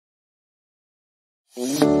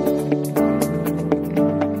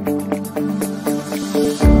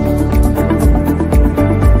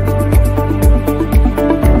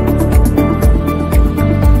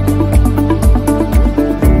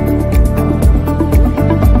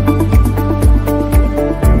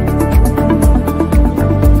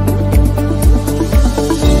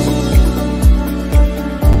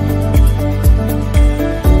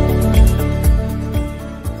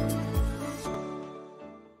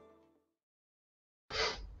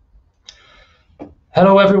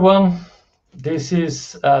Hello everyone, this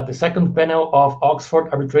is the second panel of Oxford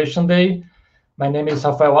Arbitration Day. My name is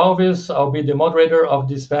Rafael Alves. I'll be the moderator of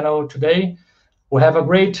this panel today. We have a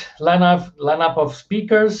great lineup of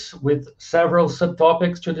speakers with several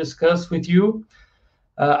subtopics to discuss with you.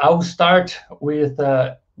 I'll start with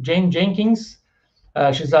Jane Jenkins.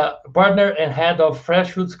 She's a partner and head of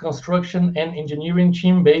Fresh Foods Construction and Engineering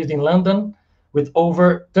team based in London with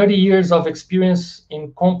over 30 years of experience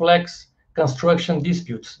in complex construction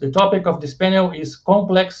disputes. The topic of this panel is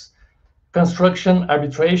complex construction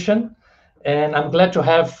arbitration, and I'm glad to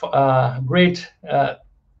have great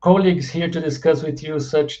colleagues here to discuss with you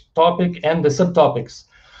such topic and the subtopics.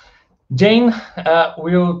 Jane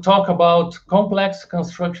will talk about complex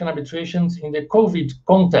construction arbitrations in the COVID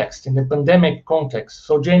context, in the pandemic context.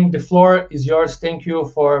 So Jane, the floor is yours. Thank you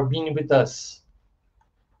for being with us.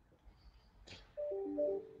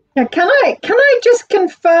 Yeah, can I just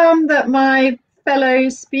confirm that my fellow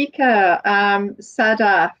speaker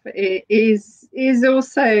Sadaf is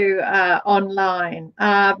also online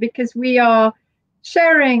because we are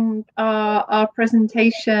sharing our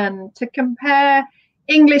presentation to compare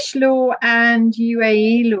English law and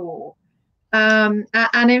UAE law,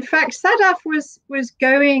 and in fact Sadaf was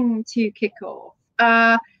going to kick off.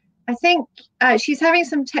 I think she's having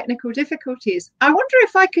some technical difficulties. I wonder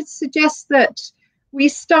if I could suggest that we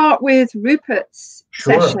start with Rupert's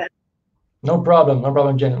session. No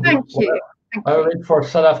problem, Jen. Thank you. I'll wait for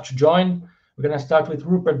Sadaf to join. We're going to start with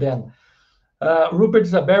Rupert then. Rupert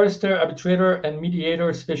is a barrister, arbitrator, and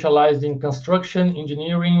mediator specialized in construction,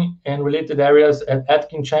 engineering, and related areas at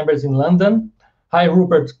Atkin Chambers in London. Hi,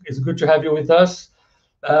 Rupert. It's good to have you with us.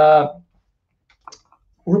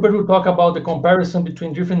 Rupert will talk about the comparison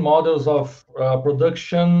between different models of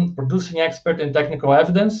producing expert and technical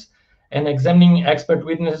evidence, and examining expert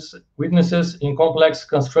witnesses in complex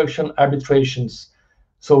construction arbitrations.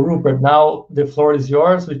 So Rupert, now the floor is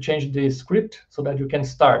yours. We changed the script so that you can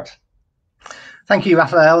start. Thank you,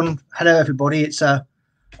 Rafael, and hello everybody. It's a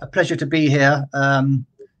pleasure to be here in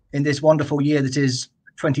this wonderful year that is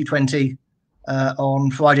 2020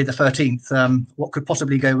 on Friday the 13th. What could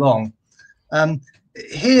possibly go wrong?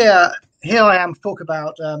 Here I am to talk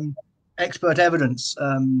about expert evidence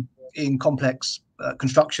in complex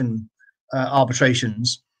construction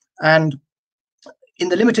arbitrations, and in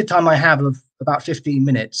the limited time I have of about 15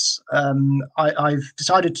 minutes, I've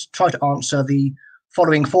decided to try to answer the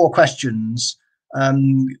following 4 questions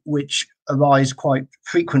which arise quite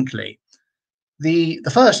frequently. The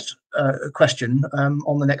first question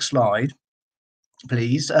on the next slide,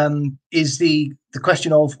 please, is the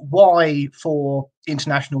question of why for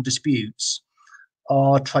international disputes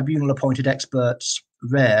are tribunal appointed experts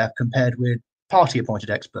rare compared with party appointed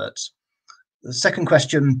experts. The second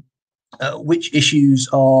question, which issues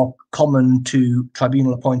are common to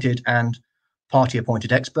tribunal appointed and party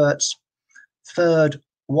appointed experts? Third,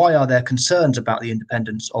 why are there concerns about the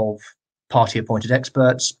independence of party appointed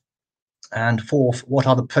experts? And fourth, what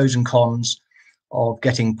are the pros and cons of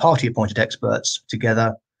getting party appointed experts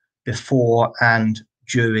together before and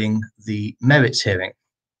during the merits hearing?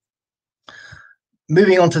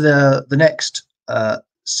 Moving on to the next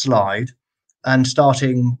slide and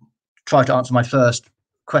try to answer my first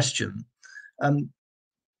question.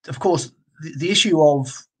 Of course, the issue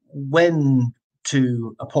of when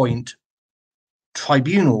to appoint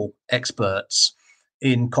tribunal experts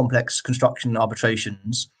in complex construction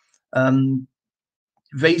arbitrations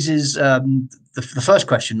raises the first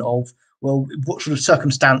question of, well, what sort of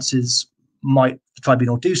circumstances might the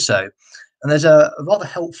tribunal do so? And there's a rather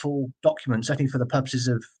helpful document, certainly for the purposes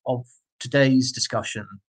of today's discussion,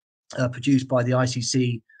 produced by the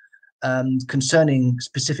ICC concerning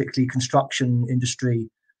specifically construction industry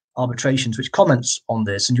arbitrations, which comments on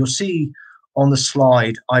this. And you'll see on the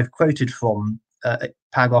slide I've quoted from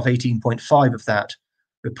paragraph 18.5 of that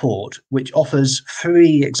report, which offers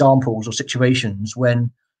 3 examples or situations when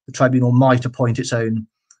the tribunal might appoint its own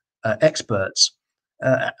experts.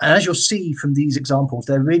 And as you'll see from these examples,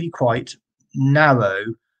 they're really quite narrow,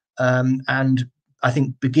 and I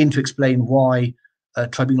think begin to explain why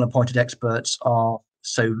tribunal appointed experts are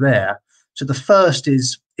so rare. So the first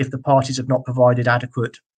is if the parties have not provided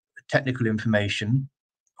adequate technical information.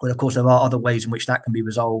 Well, of course, there are other ways in which that can be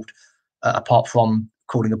resolved apart from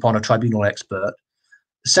calling upon a tribunal expert.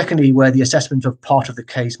 Secondly, where the assessment of part of the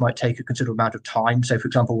case might take a considerable amount of time. So, for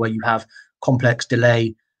example, where you have complex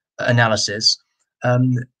delay analysis.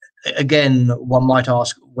 Again, one might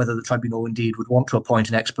ask whether the tribunal indeed would want to appoint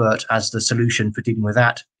an expert as the solution for dealing with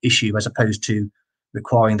that issue, as opposed to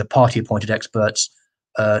requiring the party-appointed experts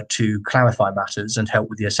to clarify matters and help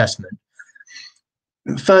with the assessment.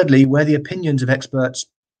 Thirdly, where the opinions of experts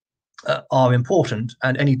are important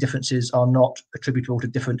and any differences are not attributable to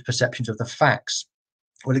different perceptions of the facts.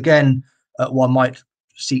 Well, again, one might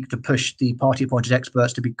seek to push the party-appointed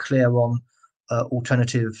experts to be clear on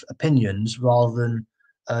alternative opinions rather than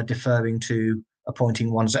deferring to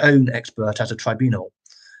appointing one's own expert as a tribunal.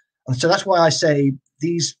 And so that's why I say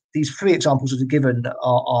these three examples that are given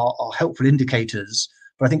are helpful indicators,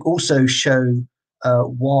 but I think also show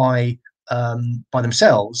why by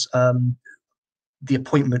themselves the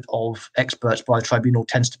appointment of experts by a tribunal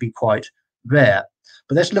tends to be quite rare.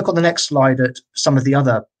 But let's look on the next slide at some of the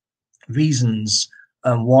other reasons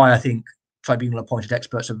why I think tribunal appointed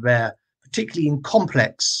experts are rare, particularly in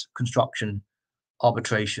complex construction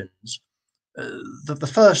arbitrations.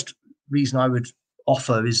 The first reason I would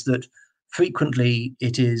offer is that frequently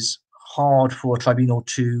it is hard for a tribunal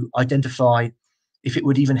to identify if it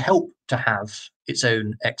would even help to have its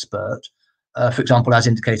own expert, for example, as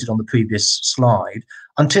indicated on the previous slide,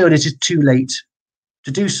 until it is too late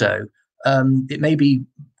to do so. It may be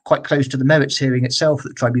quite close to the merits hearing itself that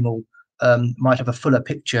the tribunal might have a fuller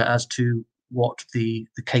picture as to what the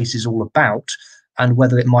case is all about and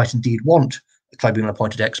whether it might indeed want a tribunal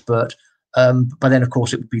appointed expert, but then of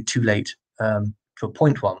course it would be too late to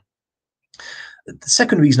appoint one. The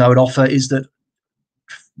second reason I would offer is that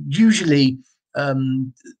usually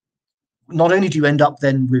not only do you end up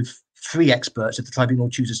then with 3 experts if the tribunal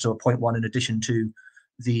chooses to appoint one in addition to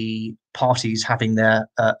the parties having their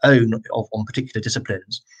own on particular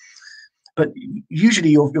disciplines, but usually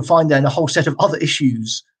you'll find then a whole set of other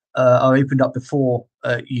issues are opened up before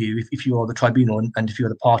you if you are the tribunal and if you're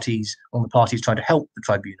the parties, one of the parties trying to help the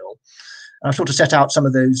tribunal. And I've sort of set out some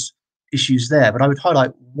of those issues there, but I would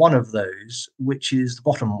highlight one of those, which is the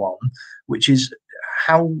bottom one, which is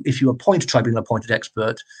how, if you appoint a tribunal appointed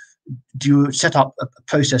expert, do you set up a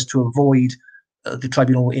process to avoid the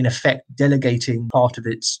tribunal in effect delegating part of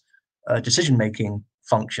its decision-making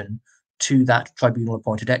function to that tribunal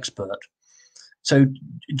appointed expert. So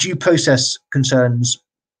due process concerns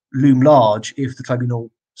loom large if the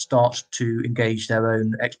tribunal starts to engage their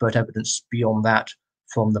own expert evidence beyond that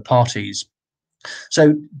from the parties.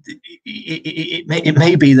 So it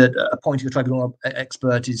may be that appointing a tribunal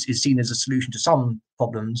expert is seen as a solution to some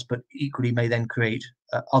problems, but equally may then create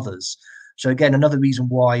others. So again, another reason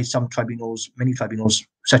why some tribunals, many tribunals,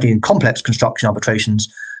 certainly in complex construction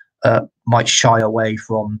arbitrations, might shy away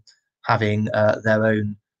from having their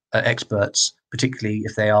own experts, particularly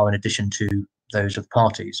if they are in addition to those of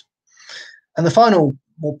parties. And the final,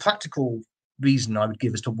 more practical reason I would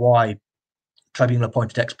give as to why tribunal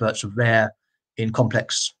appointed experts are rare in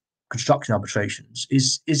complex construction arbitrations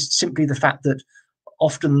is simply the fact that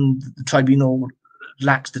often the tribunal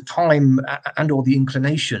lacks the time and or the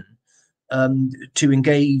inclination to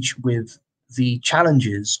engage with the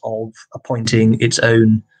challenges of appointing its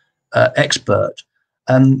own expert.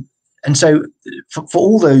 And so for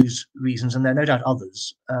all those reasons, and there are no doubt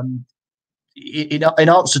others, in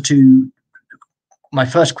answer to my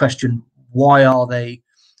first question, why are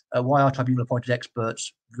tribunal appointed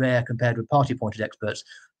experts rare compared with party appointed experts?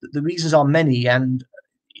 The reasons are many, and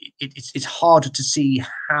it's hard to see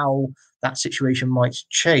how that situation might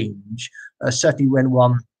change, certainly when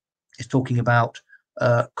one is talking about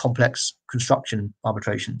complex construction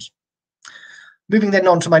arbitrations. Moving then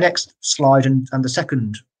on to my next slide and the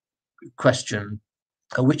second question,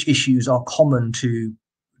 which issues are common to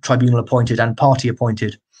tribunal appointed and party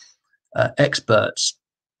appointed experts.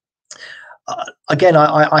 Again,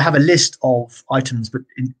 I have a list of items, but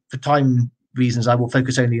for time reasons, I will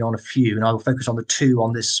focus only on a few, and I will focus on the 2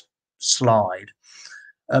 on this slide.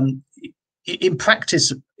 In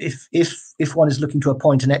practice, if one is looking to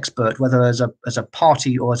appoint an expert, whether as a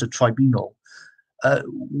party or as a tribunal,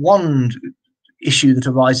 one issue that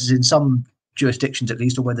arises in some jurisdictions, at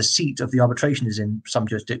least, or where the seat of the arbitration is in some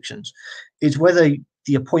jurisdictions, is whether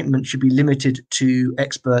the appointment should be limited to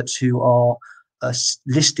experts who are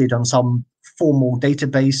listed on some formal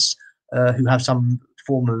database, who have some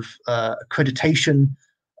form of accreditation,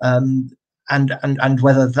 and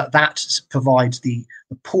whether that provides the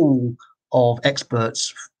pool of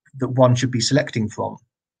experts that one should be selecting from.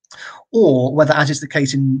 or whether, as is the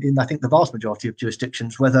case in I think the vast majority of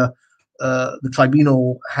jurisdictions, whether the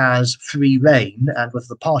tribunal has free rein and whether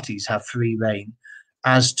the parties have free rein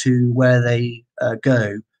as to where they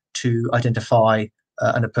go to identify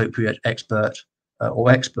an appropriate expert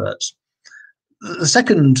or experts. The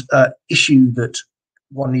second issue that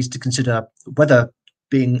one needs to consider, whether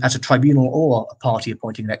being as a tribunal or a party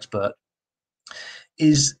appointing an expert,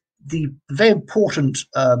 is the very important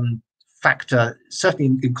factor,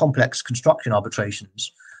 certainly in complex construction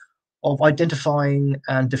arbitrations, of identifying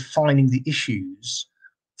and defining the issues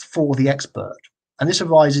for the expert. And this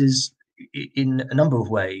arises in a number of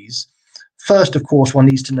ways. First, of course, one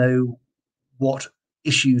needs to know what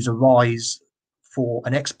issues arise for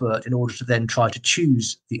an expert in order to then try to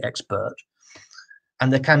choose the expert.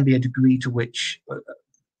 And there can be a degree to which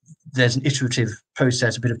there's an iterative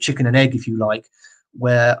process, a bit of chicken and egg, if you like,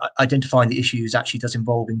 where identifying the issues actually does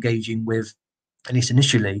involve engaging with, at least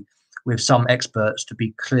initially, with some experts to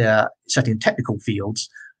be clear, certainly in technical fields,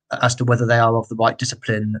 as to whether they are of the right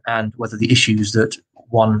discipline and whether the issues that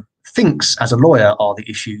one thinks as a lawyer are the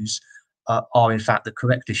issues are in fact the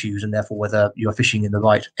correct issues, and therefore whether you're fishing in the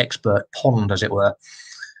right expert pond, as it were.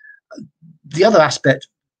 The other aspect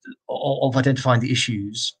of identifying the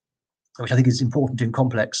issues, which I think is important in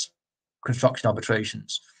complex construction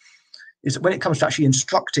arbitrations, is that when it comes to actually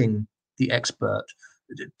instructing the expert,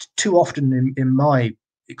 too often in my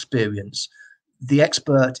experience, the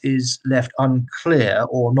expert is left unclear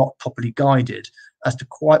or not properly guided as to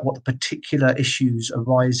quite what the particular issues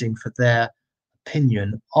arising for their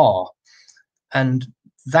opinion are. And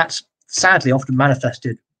that's sadly often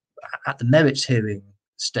manifested at the merits hearing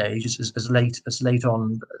stage, as late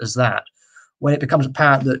on as that, when it becomes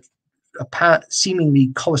apparent that seemingly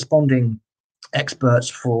corresponding experts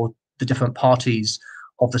for the different parties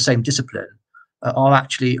of the same discipline are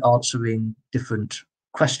actually answering different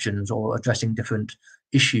questions or addressing different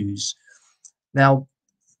issues. Now,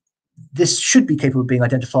 this should be capable of being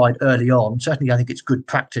identified early on. Certainly, I think it's good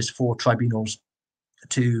practice for tribunals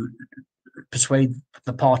to persuade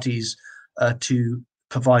the parties to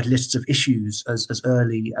provide lists of issues as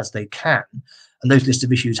early as they can. And those lists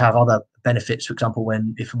of issues have other benefits, for example,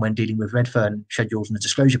 if and when dealing with Redfern schedules and the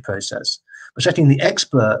disclosure process. But certainly in the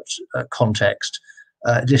expert context,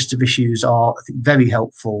 lists of issues are, I think, very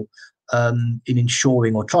helpful in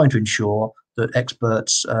ensuring or trying to ensure that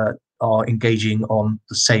experts are engaging on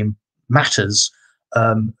the same matters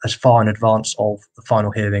as far in advance of the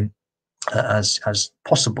final hearing as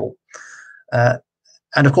possible.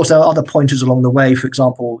 And of course, there are other pointers along the way. For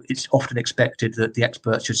example, it's often expected that the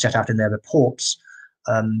experts should set out in their reports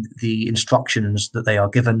the instructions that they are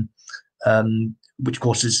given, which of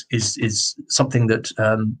course is something that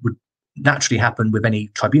would naturally happen with any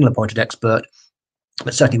tribunal-appointed expert,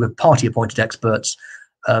 but certainly with party-appointed experts,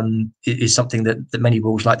 it is something that many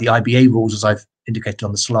rules, like the IBA rules, as I've indicated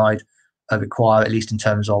on the slide, require, at least in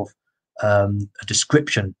terms of a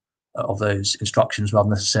description of those instructions, rather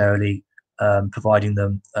than necessarily providing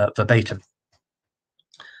them verbatim.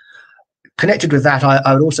 Connected with that,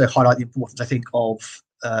 I would also highlight the importance, I think, of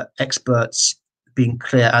experts being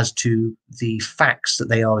clear as to the facts that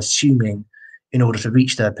they are assuming in order to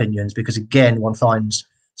reach their opinions, because again, one finds,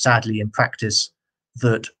 sadly, in practice,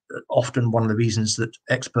 that often one of the reasons that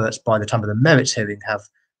experts, by the time of the merits hearing, have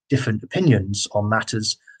different opinions on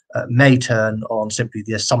matters may turn on simply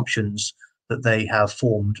the assumptions that they have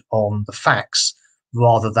formed on the facts,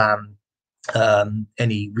 rather than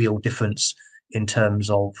any real difference in terms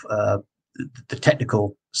of the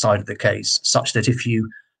technical side of the case, such that if you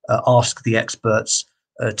ask the experts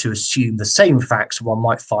to assume the same facts, one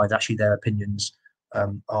might find actually their opinions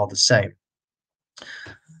are the same.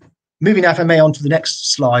 Moving now, if I may, on to the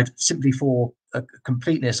next slide, simply for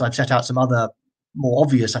completeness, I've set out some other more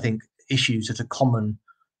obvious, I think, issues that are common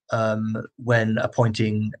when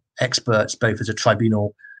appointing experts, both as a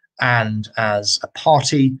tribunal and as a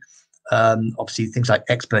party. Obviously, things like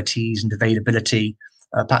expertise and availability,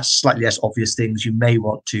 perhaps slightly less obvious things. You may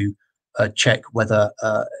want to check whether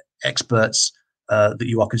experts that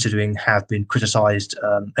you are considering have been criticised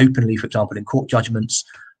openly, for example, in court judgments,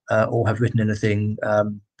 or have written anything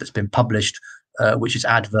that's been published which is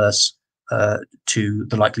adverse to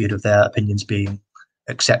the likelihood of their opinions being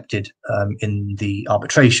accepted in the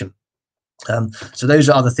arbitration. So those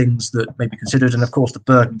are other things that may be considered, and of course the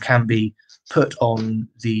burden can be put on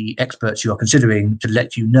the experts you are considering to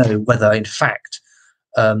let you know whether in fact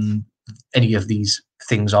any of these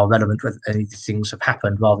things are relevant, whether any of these things have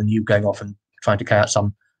happened, rather than you going off and trying to carry out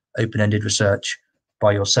some open-ended research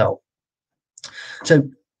by yourself. So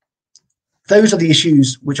those are the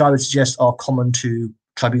issues which I would suggest are common to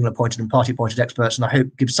tribunal appointed and party appointed experts, and I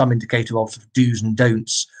hope gives some indicator of do's and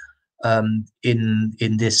don'ts in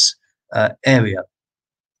this area.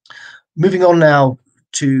 Moving on now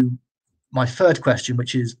to my third question,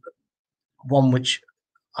 which is one which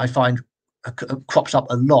I find crops up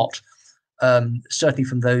a lot, certainly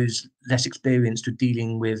from those less experienced with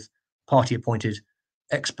dealing with party appointed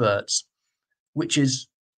experts, which is,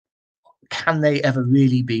 can they ever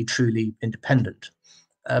really be truly independent?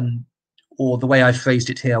 Or the way I phrased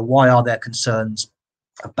it here, why are there concerns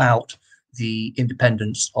about the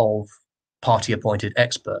independence of party appointed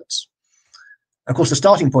experts? Of course, the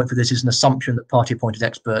starting point for this is an assumption that party appointed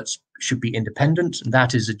experts should be independent, and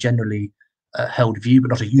that is a generally held view, but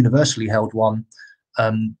not a universally held one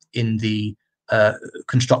in the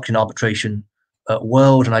construction arbitration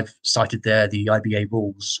world. And I've cited there the IBA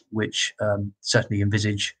rules, which certainly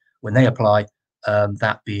envisage, when they apply,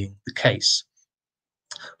 that being the case.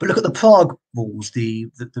 But look at the Prague rules, the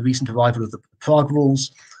recent arrival of the Prague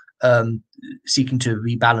rules, seeking to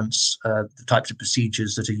rebalance the types of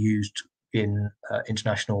procedures that are used in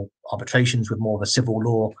international arbitrations with more of a civil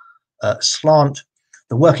law slant.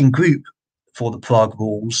 The working group for the Prague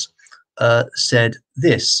rules said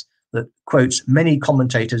this, that, quotes, many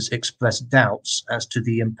commentators express doubts as to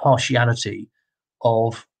the impartiality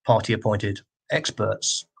of party appointed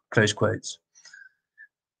experts, close quotes.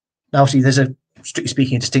 Now, obviously, there's a, strictly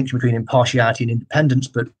speaking, a distinction between impartiality and independence,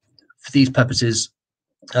 but for these purposes,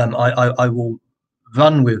 I will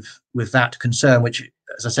run with that concern, which,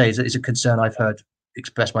 as I say, is a concern I've heard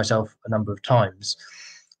expressed myself a number of times.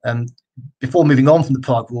 Before moving on from the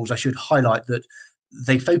Prague rules, I should highlight that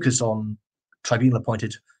they focus on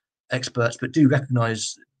tribunal-appointed experts, but do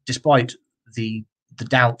recognise, despite the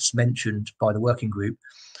doubts mentioned by the working group,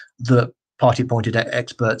 that party-appointed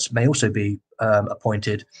experts may also be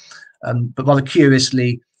appointed. But rather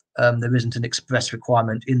curiously, there isn't an express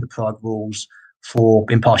requirement in the Prague rules for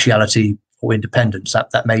impartiality or independence.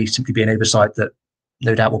 That may simply be an oversight that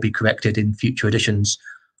no doubt will be corrected in future editions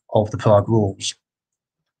of the Prague rules.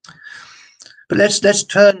 But let's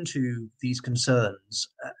turn to these concerns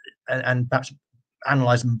and perhaps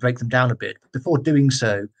analyse them and break them down a bit. Before doing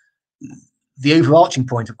so, the overarching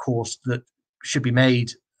point, of course, that should be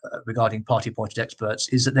made regarding party-appointed experts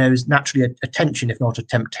is that there is naturally a tension, if not a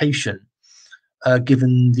temptation,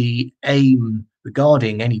 given the aim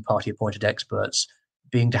regarding any party-appointed experts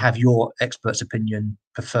being to have your expert's opinion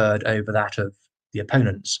preferred over that of the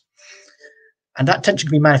opponent's. And that tension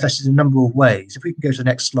can be manifested in a number of ways. If we can go to the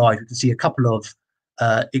next slide, we can see a couple of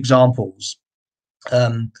examples.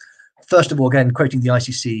 First of all, again, quoting the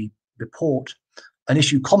ICC report, an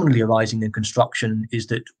issue commonly arising in construction is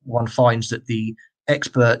that one finds that the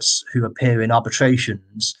experts who appear in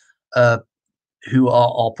arbitrations, who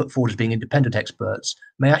are put forward as being independent experts,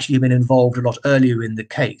 may actually have been involved a lot earlier in the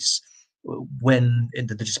case, when in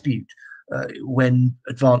the dispute, when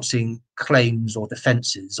advancing claims or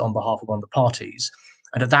defences on behalf of one of the parties,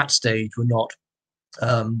 and at that stage were not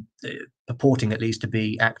purporting, at least, to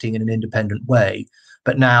be acting in an independent way,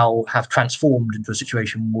 but now have transformed into a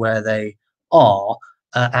situation where they are,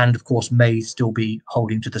 and of course may still be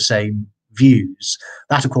holding to the same views.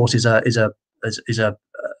 That, of course, is a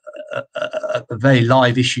very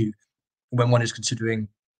live issue when one is considering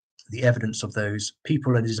the evidence of those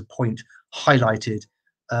people, and is a point highlighted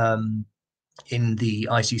in the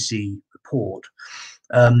ICC report,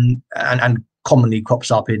 and commonly crops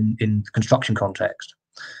up in the construction context.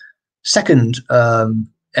 Second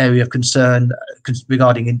area of concern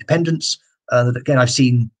regarding independence, that again I've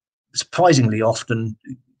seen surprisingly often,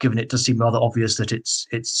 given it does seem rather obvious that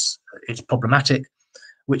it's problematic,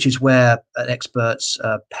 which is where an expert's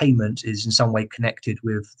payment is in some way connected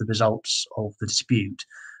with the results of the dispute,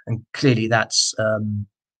 and clearly that's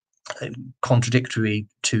contradictory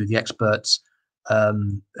to the expert's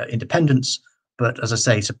independence, but as I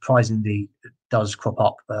say, surprisingly it does crop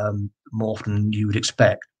up more often than you would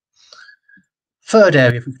expect. Third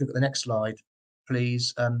area, if we could look at the next slide,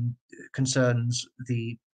 please, concerns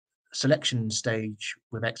the selection stage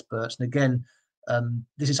with experts. And again,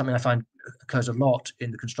 this is something I find occurs a lot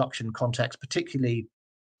in the construction context, particularly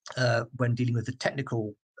when dealing with the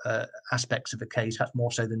technical aspects of a case, perhaps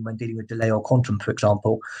more so than when dealing with delay or quantum, for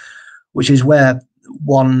example, which is where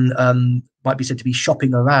one might be said to be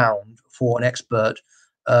shopping around for an expert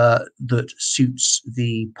that suits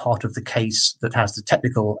the part of the case that has the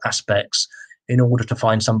technical aspects, in order to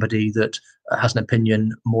find somebody that has an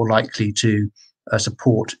opinion more likely to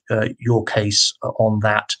support your case on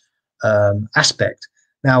that aspect.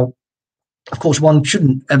 Now, of course, one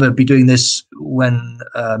shouldn't ever be doing this when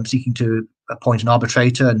seeking to appoint an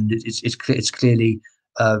arbitrator, and it's clearly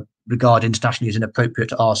regard internationally as inappropriate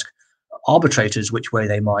to ask arbitrators which way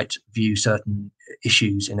they might view certain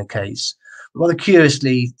issues in a case. Rather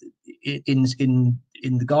curiously, in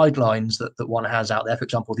the guidelines that one has out there, for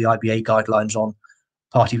example, the IBA guidelines on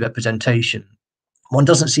party representation, one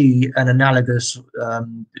doesn't see an analogous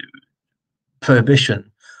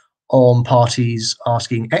prohibition on parties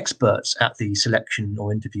asking experts at the selection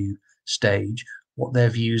or interview stage what their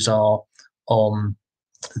views are on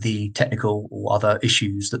the technical or other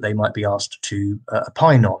issues that they might be asked to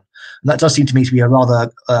opine on. And that does seem to me to be a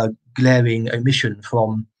rather glaring omission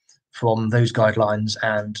from those guidelines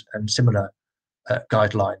and similar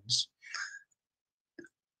guidelines.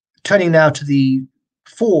 Turning now to the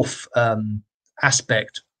fourth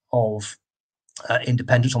aspect of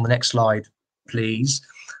independence on the next slide, please.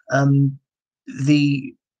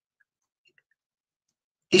 The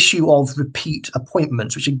issue of repeat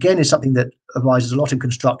appointments, which again is something that arises a lot in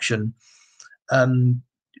construction,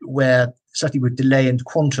 where certainly with delay and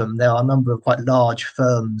quantum, there are a number of quite large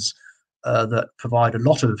firms that provide a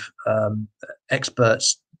lot of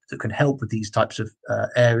experts that can help with these types of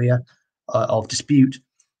area of dispute.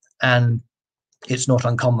 And it's not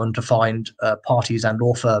uncommon to find parties and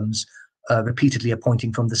law firms repeatedly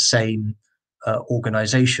appointing from the same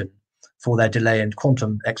organization for their delay and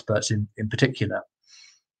quantum experts in particular.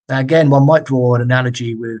 Now, again, one might draw an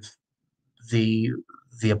analogy with the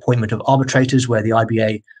appointment of arbitrators, where the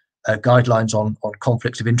IBA guidelines on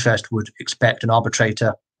conflicts of interest would expect an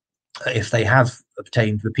arbitrator, if they have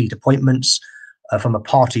obtained repeat appointments from a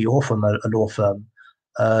party or from a law firm,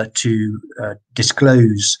 to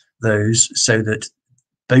disclose those so that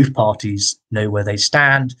both parties know where they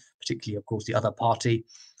stand, particularly, of course, the other party,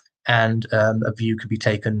 and a view could be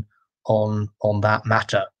taken on that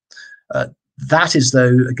matter. That is,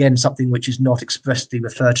 though, again, something which is not expressly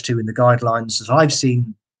referred to in the guidelines as I've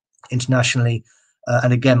seen internationally,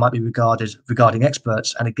 and again might be regarding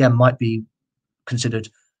experts, and again might be considered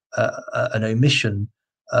an omission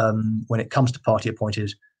when it comes to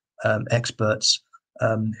party-appointed experts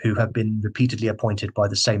who have been repeatedly appointed by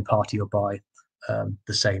the same party or by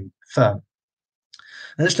the same firm.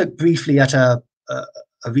 Now, let's look briefly at a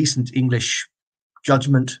recent English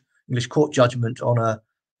court judgment on a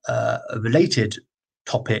related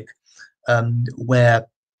topic, where,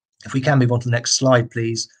 if we can move on to the next slide,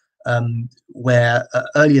 please, where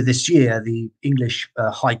earlier this year the English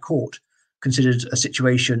High Court considered a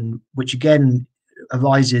situation which again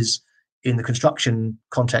arises in the construction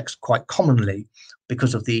context quite commonly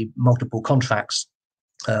because of the multiple contracts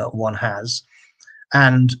one has.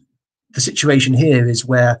 And the situation here is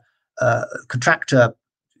where a contractor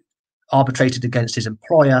arbitrated against his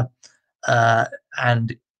employer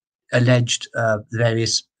and alleged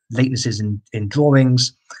various latenesses in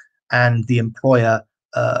drawings, and the employer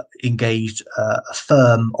engaged a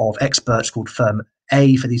firm of experts called Firm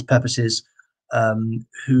A for these purposes,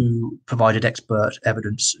 who provided expert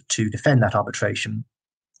evidence to defend that arbitration.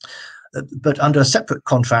 But under a separate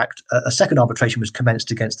contract, a second arbitration was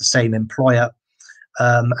commenced against the same employer,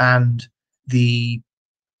 and the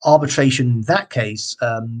arbitration in that case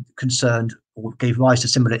concerned or gave rise to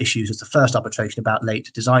similar issues as the first arbitration about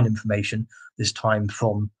late design information, this time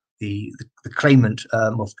from the claimant,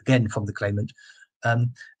 or again from the claimant,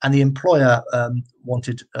 and the employer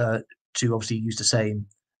wanted to obviously use the same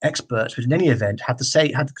experts, but in any event had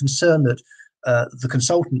the concern that the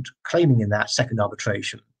consultant claiming in that second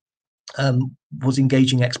arbitration was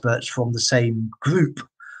engaging experts from the same group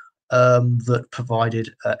that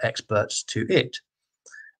provided experts to it.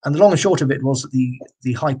 And the long and short of it was that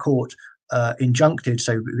the High Court injuncted,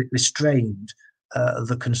 so restrained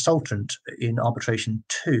the consultant in arbitration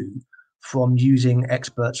 2 from using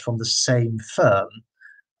experts from the same firm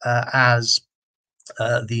as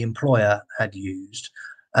the employer had used.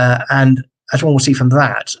 And as one will see from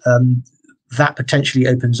that, that potentially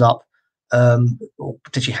opens up, or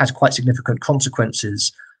potentially has quite significant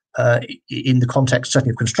consequences in the context,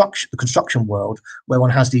 certainly of the construction world, where one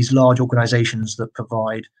has these large organizations that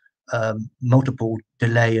provide multiple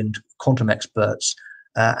delay and quantum experts,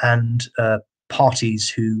 and parties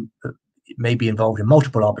who may be involved in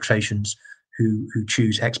multiple arbitrations who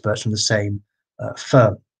choose experts from the same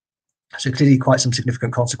firm. So clearly quite some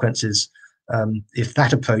significant consequences if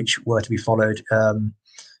that approach were to be followed,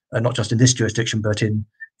 not just in this jurisdiction, but in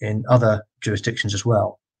other jurisdictions as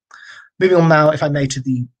well. Moving on now, if I may, to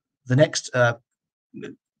the next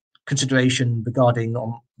consideration regarding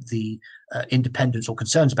the independence, or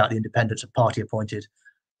concerns about the independence of party-appointed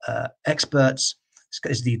experts,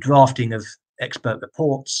 is the drafting of expert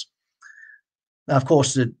reports. Now, of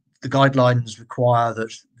course, the guidelines require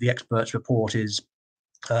that the expert's report is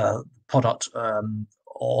product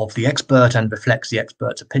of the expert and reflects the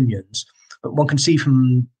expert's opinions. But one can see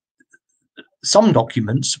from some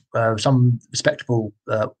documents, some respectable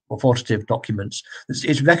authoritative documents,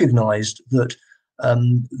 it's recognised that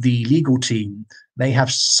the legal team may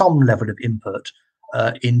have some level of input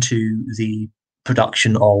into the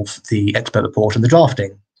production of the expert report and the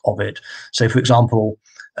drafting of it. So, for example,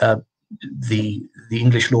 the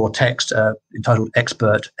English law text entitled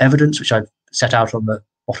Expert Evidence, which I've set out on the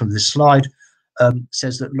bottom of this slide,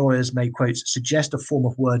 says that lawyers may, quote, suggest a form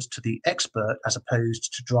of words to the expert as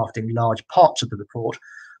opposed to drafting large parts of the report,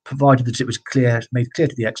 provided that it was made clear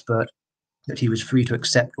to the expert that he was free to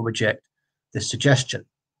accept or reject this suggestion.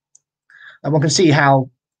 And one can see how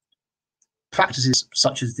practices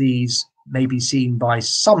such as these may be seen by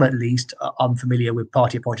some, at least, unfamiliar with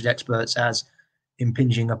party-appointed experts as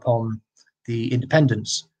impinging upon the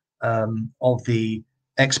independence of the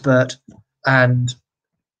expert, and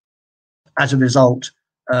as a result,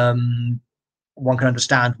 one can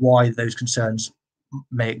understand why those concerns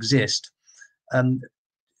may exist.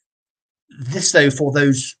 This, though, for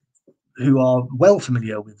those who are well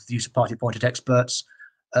familiar with the use of party-appointed experts,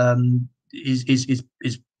 is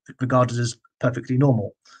regarded as perfectly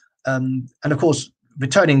normal. And of course,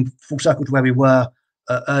 returning full circle to where we were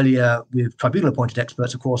earlier with tribunal-appointed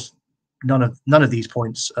experts, of course, none of these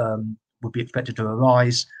points would be expected to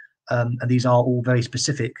arise, and these are all very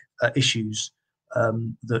specific issues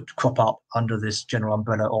that crop up under this general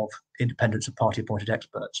umbrella of independence of party-appointed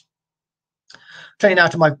experts. Turning now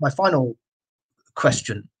to my final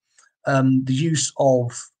question, the use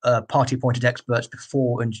of party-appointed experts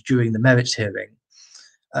before and during the merits hearing.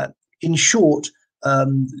 In short,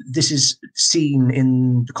 this is seen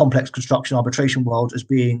in the complex construction arbitration world as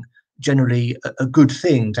being generally a good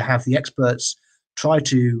thing, to have the experts try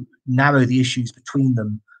to narrow the issues between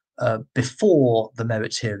them before the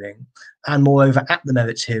merits hearing, and moreover at the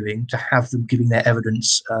merits hearing to have them giving their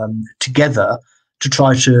evidence together to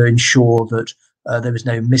try to ensure that there is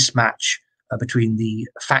no mismatch between the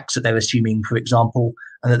facts that they're assuming, for example,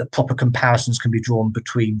 and that the proper comparisons can be drawn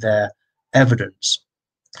between their evidence.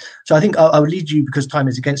 So I think I would lead you, because time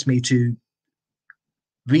is against me, to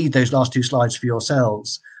read those last two slides for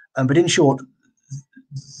yourselves. But in short,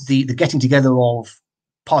 the getting together of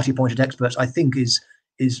party-appointed experts, I think, is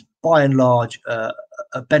by and large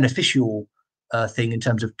a beneficial thing in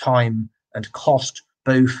terms of time and cost,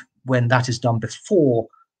 both when that is done before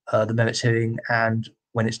the merits hearing and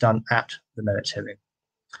when it's done at the merits hearing.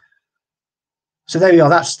 So there we are.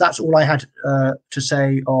 That's all I had to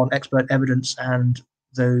say on expert evidence and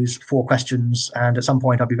those 4 questions. And at some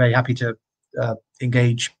point, I'll be very happy to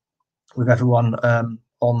engage with everyone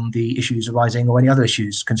on the issues arising or any other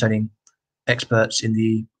issues concerning experts in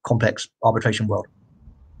the complex arbitration world.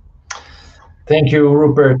 Thank you,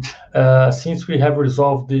 Rupert. Since we have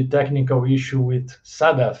resolved the technical issue with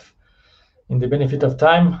Sadaf, in the benefit of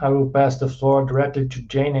time, I will pass the floor directly to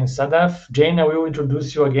Jane and Sadaf. Jane, I will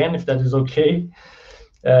introduce you again, if that is okay.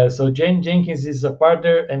 So Jane Jenkins is a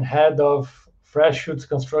partner and head of Freshoots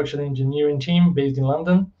Construction Engineering team based in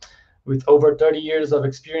London, with over 30 years of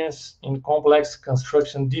experience in complex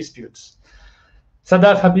construction disputes.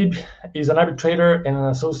 Sadaf Habib is an arbitrator and an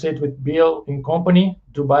associate with Beale & Company,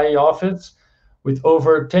 Dubai office, with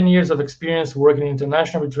over 10 years of experience working in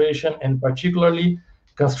international arbitration and particularly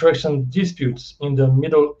construction disputes in the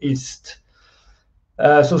Middle East.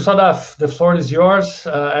 So Sadaf, the floor is yours.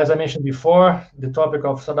 As I mentioned before, the topic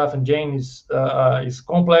of Sadaf and Jane is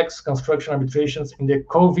complex construction arbitrations in the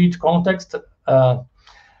COVID context,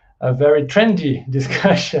 a very trendy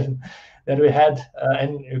discussion that we had,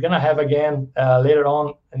 and we're going to have again later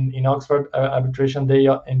on in Oxford Arbitration Day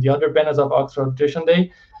and the other panels of Oxford Arbitration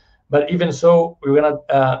Day. But even so, we're going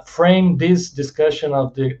to frame this discussion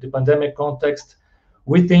of the pandemic context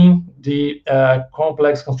within the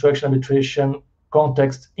complex construction arbitration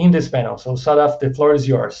context in this panel. So Sadaf, the floor is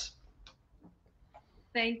yours.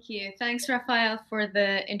 Thank you. Thanks, Raphael, for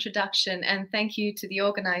the introduction, and thank you to the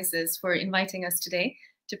organizers for inviting us today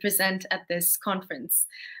to present at this conference.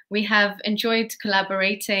 We have enjoyed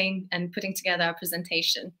collaborating and putting together our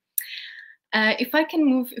presentation. If we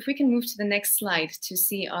can move to the next slide to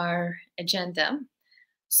see our agenda.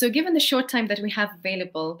 So given the short time that we have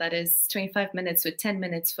available, that is 25 minutes with 10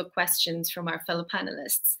 minutes for questions from our fellow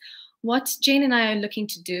panelists, what Jane and I are looking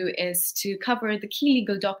to do is to cover the key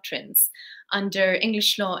legal doctrines under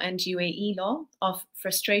English law and UAE law of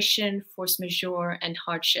frustration, force majeure, and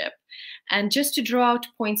hardship, and just to draw out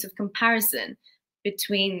points of comparison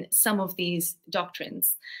between some of these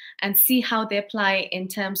doctrines and see how they apply in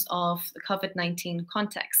terms of the COVID-19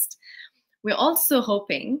 context. We're also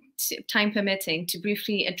hoping, time permitting, to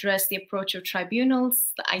briefly address the approach of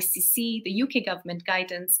tribunals, the ICC, the UK government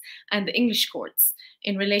guidance, and the English courts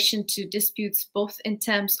in relation to disputes, both in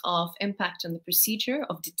terms of impact on the procedure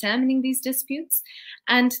of determining these disputes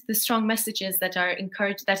and the strong messages that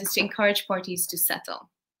is to encourage parties to settle.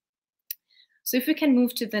 So if we can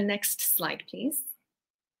move to the next slide, please.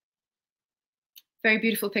 Very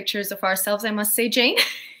beautiful pictures of ourselves, I must say, Jane.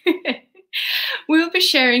 We'll be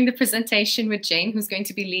sharing the presentation with Jane, who's going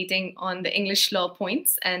to be leading on the English law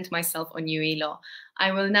points, and myself on UAE law.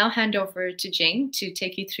 I will now hand over to Jane to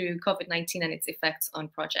take you through COVID-19 and its effects on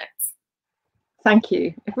projects. Thank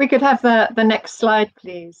you. If we could have the next slide,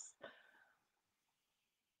 please.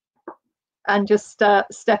 And just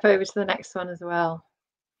step over to the next one as well.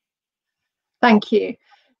 Thank you.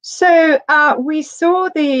 So we saw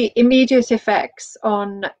the immediate effects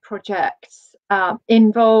on projects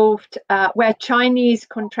involved where Chinese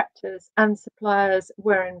contractors and suppliers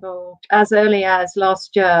were involved as early as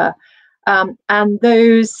last year. And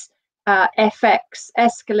those effects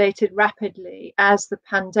escalated rapidly as the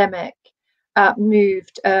pandemic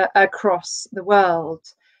moved across the world.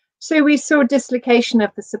 So we saw dislocation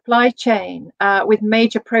of the supply chain with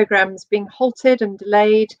major programs being halted and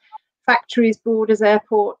delayed, factories, borders,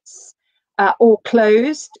 airports all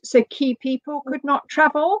closed. So key people could not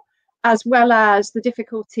travel, as well as the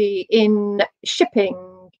difficulty in shipping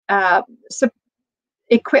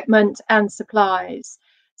equipment and supplies.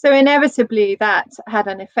 So inevitably that had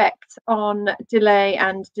an effect on delay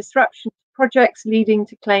and disruption to projects, leading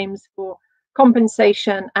to claims for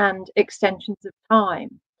compensation and extensions of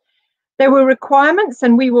time. There were requirements,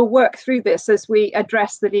 and we will work through this as we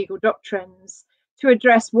address the legal doctrines, to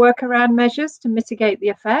address workaround measures to mitigate the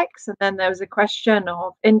effects. And then there was a question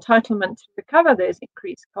of entitlement to recover those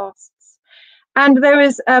increased costs. And there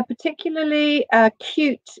was a particularly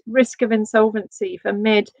acute risk of insolvency for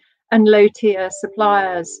mid and low tier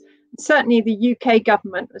suppliers. Certainly the UK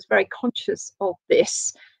government was very conscious of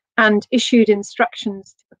this and issued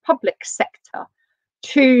instructions to the public sector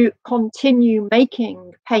to continue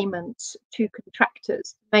making payments to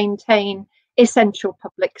contractors, maintain essential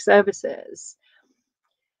public services.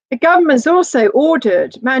 The government's also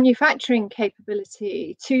ordered manufacturing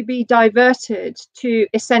capability to be diverted to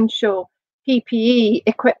essential PPE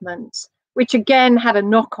equipment, which again had a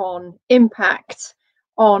knock-on impact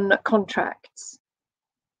on contracts.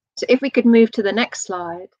 So if we could move to the next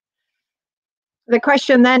slide. The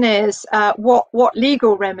question then is, what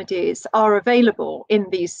legal remedies are available in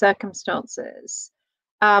these circumstances?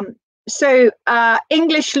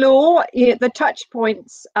 English law, the touch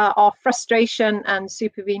points are frustration and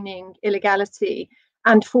supervening illegality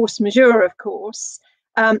and force majeure, of course.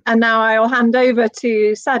 And now I'll hand over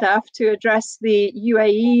to Sadaf to address the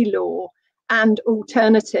UAE law and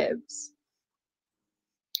alternatives.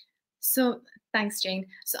 So thanks, Jane.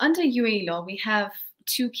 So under UAE law, we have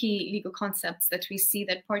two key legal concepts that we see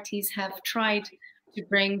that parties have tried to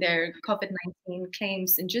bring their COVID-19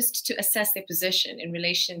 claims and just to assess their position in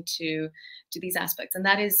relation to these aspects. And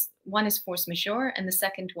that is, one is force majeure and the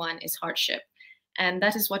second one is hardship. And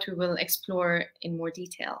that is what we will explore in more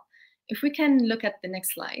detail. If we can look at the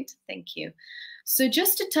next slide, thank you. So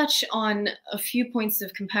just to touch on a few points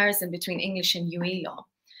of comparison between English and UAE law,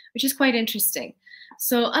 which is quite interesting.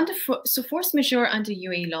 So force majeure under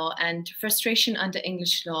UAE law and frustration under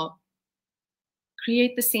English law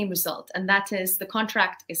create the same result, and that is the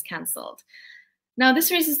contract is cancelled. Now,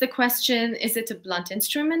 this raises the question, is it a blunt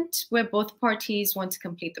instrument where both parties want to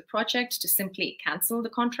complete the project to simply cancel the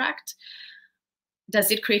contract?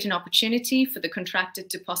 Does it create an opportunity for the contractor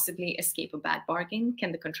to possibly escape a bad bargain?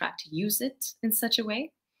 Can the contractor use it in such a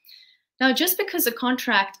way? Now, just because a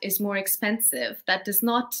contract is more expensive, that does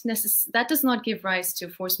not give rise to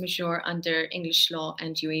force majeure under English law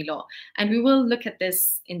and UAE law. And we will look at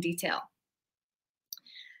this in detail.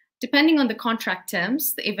 Depending on the contract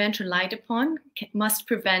terms, the event relied upon must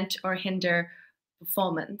prevent or hinder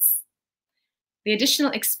performance. The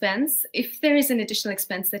additional expense, if there is an additional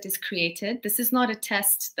expense that is created, this is not a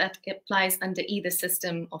test that applies under either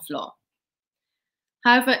system of law.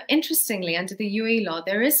 However, interestingly, under the UAE law,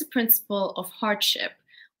 there is a principle of hardship,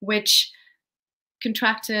 which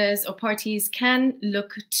contractors or parties can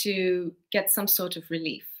look to get some sort of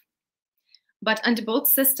relief. But under both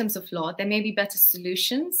systems of law, there may be better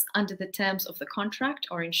solutions under the terms of the contract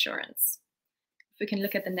or insurance. If we can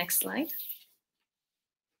look at the next slide.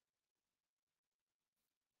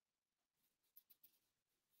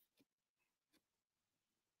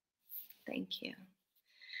 Thank you.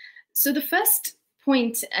 So the first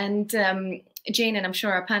point, and Jane, and I'm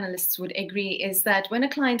sure our panelists would agree, is that when a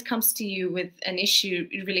client comes to you with an issue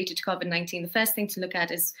related to COVID-19, the first thing to look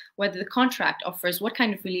at is whether the contract offers, what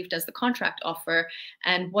kind of relief does the contract offer,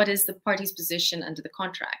 and what is the party's position under the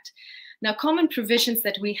contract. Now, common provisions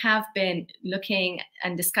that we have been looking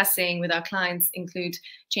and discussing with our clients include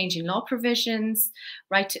change in law provisions,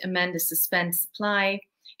 right to amend and suspend supply,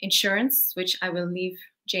 insurance, which I will leave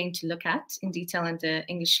Jane to look at in detail under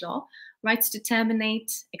English law, rights to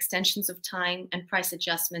terminate, extensions of time, and price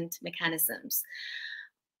adjustment mechanisms.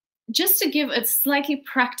 Just to give a slightly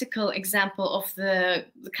practical example of the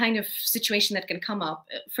kind of situation that can come up.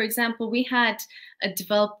 For example, we had a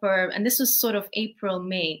developer, and this was sort of April,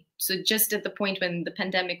 May, so just at the point when the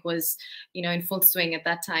pandemic was, in full swing at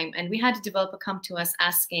that time. And we had a developer come to us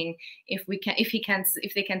asking if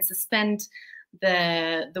they can suspend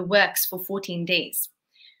the works for 14 days.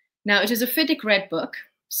 Now, it is a FIDIC Red Book.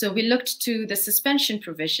 So we looked to the suspension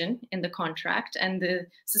provision in the contract, and the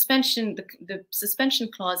suspension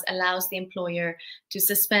clause allows the employer to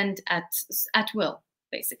suspend at will,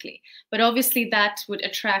 basically. But obviously that would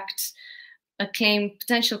attract a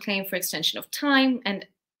potential claim for extension of time and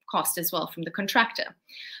cost as well from the contractor.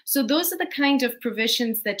 So those are the kind of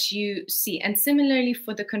provisions that you see. And similarly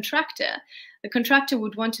for the contractor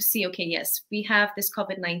would want to see, okay, yes, we have this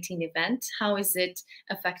COVID-19 event. How is it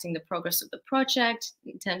affecting the progress of the project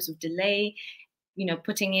in terms of delay,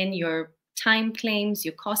 putting in your time claims,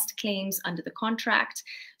 your cost claims under the contract.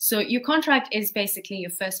 So your contract is basically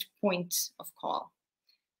your first point of call.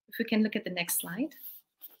 If we can look at the next slide.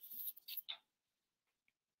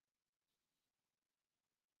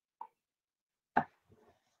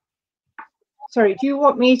 Sorry, do you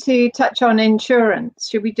want me to touch on insurance?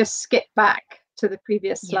 Should we just skip back to the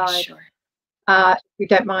previous slide? Yeah, sure. If you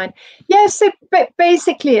don't mind. Yes, so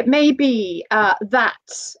basically it may be that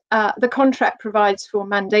the contract provides for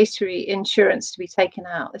mandatory insurance to be taken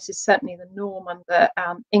out. This is certainly the norm under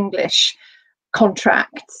English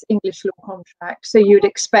contracts, English law contracts. So you'd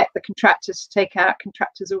expect the contractors to take out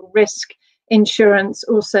contractors all risk insurance,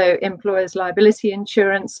 also employers liability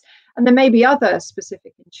insurance, and there may be other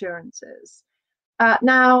specific insurances.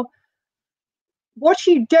 Now, what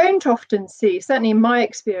you don't often see, certainly in my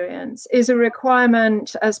experience, is a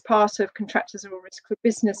requirement as part of contractors all risk for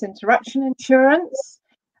business interruption insurance.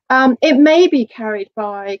 It may be carried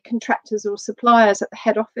by contractors or suppliers at the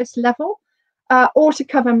head office level, or to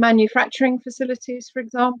cover manufacturing facilities, for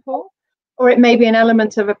example, or it may be an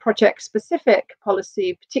element of a project-specific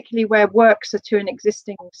policy, particularly where works are to an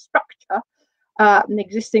existing structure, an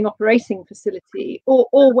existing operating facility,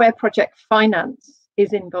 or where project finance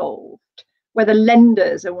is involved, whether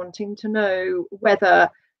lenders are wanting to know whether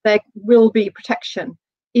there will be protection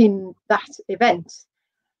in that event.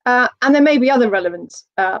 And there may be other relevant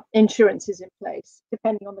insurances in place,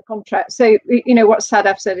 depending on the contract. So, what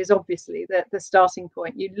Sadaf said is obviously the starting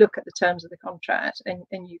point. You look at the terms of the contract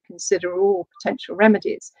and you consider all potential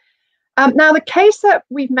remedies. Now, the case that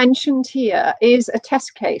we've mentioned here is a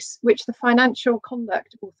test case which the Financial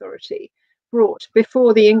Conduct Authority brought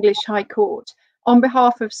before the English High Court on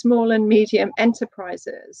behalf of small and medium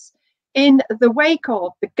enterprises in the wake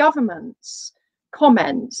of the government's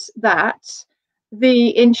comments that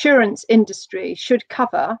the insurance industry should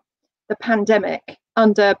cover the pandemic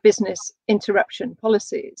under business interruption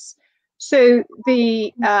policies. So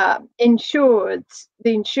the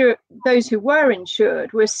those who were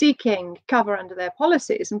insured were seeking cover under their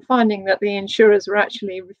policies and finding that the insurers were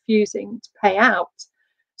actually refusing to pay out.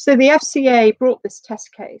 So the FCA brought this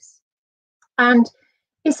test case, and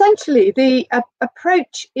essentially the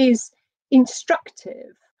approach is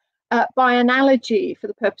instructive by analogy for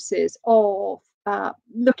the purposes of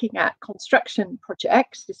looking at construction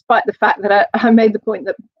projects, despite the fact that I made the point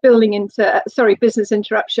that business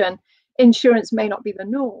interruption insurance may not be the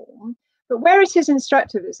norm. But where it is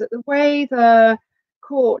instructive is that the way the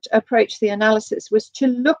court approached the analysis was to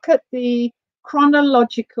look at the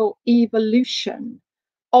chronological evolution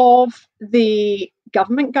of the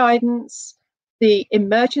government guidance, the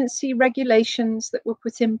emergency regulations that were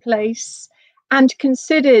put in place, and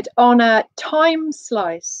considered on a time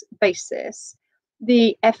slice basis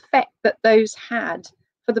the effect that those had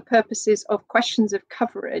for the purposes of questions of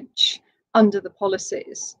coverage under the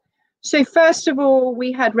policies. So first of all,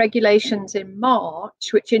 we had regulations in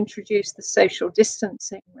March which introduced the social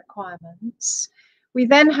distancing requirements. We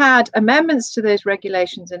then had amendments to those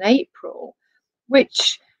regulations in April,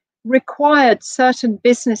 which required certain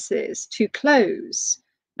businesses to close.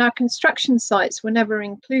 Now, construction sites were never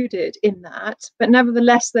included in that, but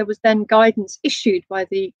nevertheless, there was then guidance issued by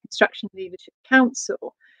the Construction Leadership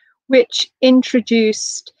Council, which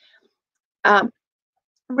introduced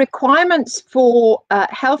requirements for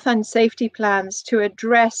health and safety plans to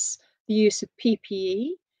address the use of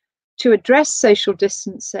PPE, to address social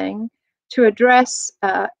distancing, to address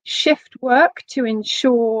shift work to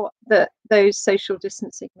ensure that those social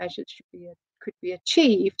distancing measures could be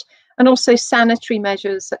achieved, and also sanitary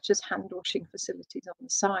measures such as hand washing facilities on the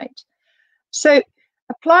site. So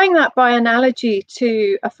applying that by analogy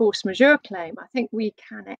to a force majeure claim, I think we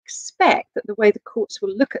can expect that the way the courts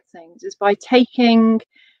will look at things is by taking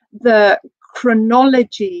the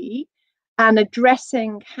chronology and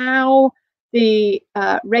addressing how the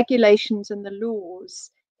regulations and the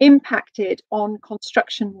laws impacted on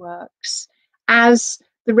construction works as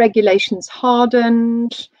the regulations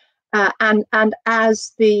hardened and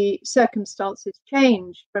as the circumstances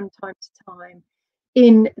changed from time to time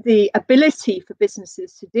in the ability for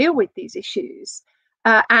businesses to deal with these issues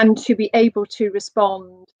and to be able to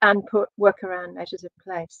respond and put workaround measures in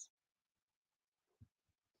place.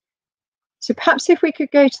 So perhaps if we could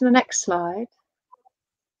go to the next slide.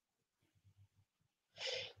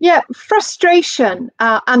 Yeah, frustration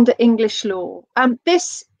under English law.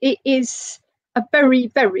 This is a very,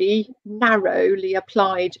 very narrowly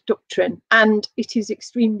applied doctrine, and it is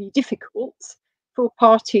extremely difficult for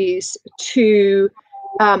parties to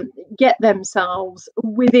get themselves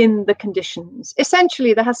within the conditions.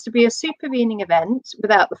 Essentially, there has to be a supervening event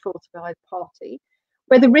without the fault of either party,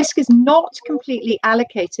 where the risk is not completely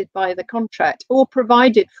allocated by the contract or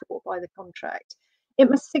provided for by the contract. It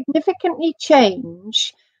must significantly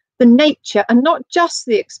change the nature and not just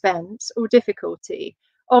the expense or difficulty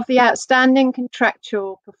of the outstanding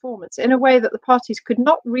contractual performance in a way that the parties could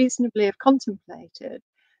not reasonably have contemplated,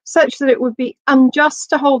 such that it would be unjust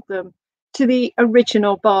to hold them to the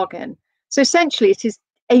original bargain. So essentially, it is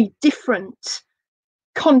a different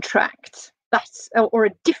contract or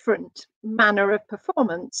a different manner of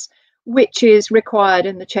performance which is required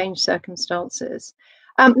in the changed circumstances.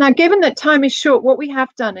 Now, given that time is short, what we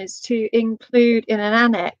have done is to include in an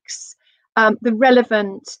annex the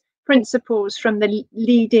relevant principles from the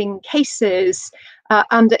leading cases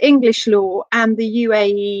under English law and the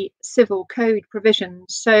UAE civil code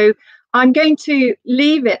provisions. So I'm going to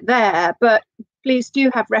leave it there, but please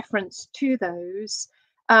do have reference to those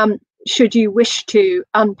should you wish to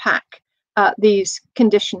unpack these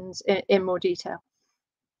conditions in more detail.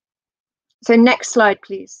 So next slide,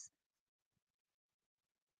 please.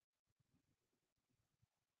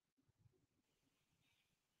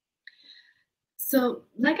 So,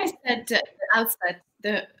 like I said at the outset,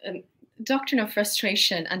 the doctrine of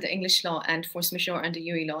frustration under English law and force majeure under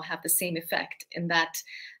UAE law have the same effect in that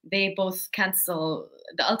they both cancel,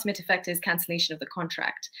 the ultimate effect is cancellation of the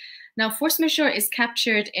contract. Now, force majeure is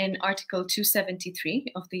captured in Article 273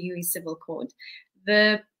 of the UAE Civil Code.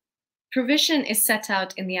 The provision is set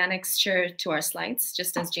out in the annexure to our slides,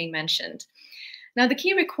 just as Jane mentioned. Now, the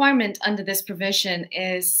key requirement under this provision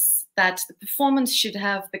is that the performance should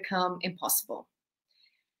have become impossible.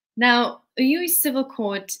 Now, the UAE Civil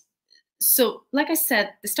Code, so like I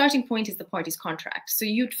said, the starting point is the party's contract. So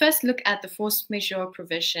you'd first look at the force majeure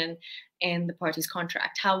provision in the party's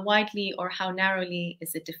contract. How widely or how narrowly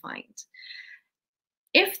is it defined?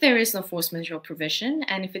 If there is no force majeure provision,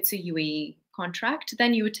 and if it's a UAE contract,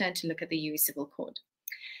 then you would tend to look at the UAE Civil Code.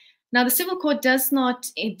 Now, the Civil Code does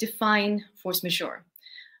not define force majeure.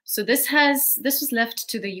 So this was left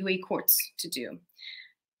to the UAE courts to do.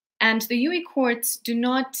 And the UAE courts do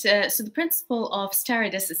not, so the principle of stare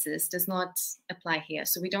decisis does not apply here.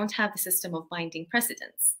 So we don't have the system of binding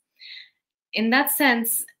precedents. In that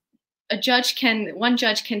sense, one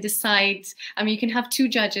judge can decide, I mean, you can have two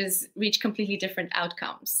judges reach completely different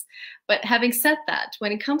outcomes. But having said that,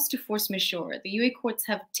 when it comes to force majeure, the UAE courts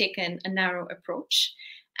have taken a narrow approach,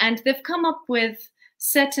 and they've come up with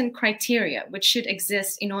certain criteria which should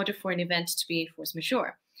exist in order for an event to be force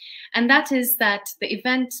majeure. And that is that the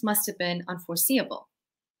event must have been unforeseeable.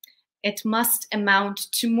 It must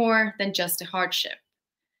amount to more than just a hardship.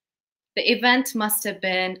 The event must have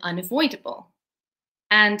been unavoidable,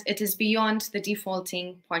 and it is beyond the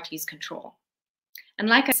defaulting party's control. And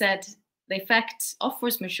like I said, the effect of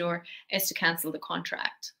force majeure is to cancel the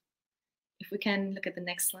contract. If we can look at the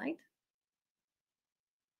next slide.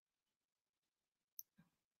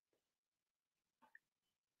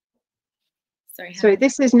 So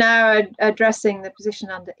this is now addressing the position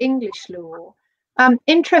under English law.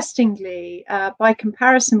 Interestingly, by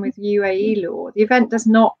comparison with UAE law, the event does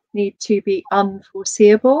not need to be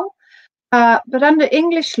unforeseeable. But under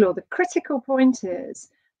English law, the critical point is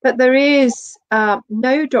that there is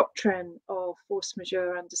no doctrine of force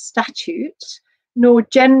majeure under statute, nor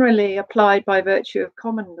generally applied by virtue of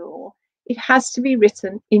common law. It has to be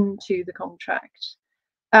written into the contract.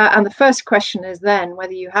 And the first question is then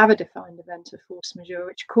whether you have a defined event of force majeure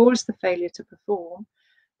which caused the failure to perform.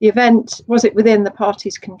 The event, was it within the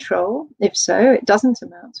party's control? If so, it doesn't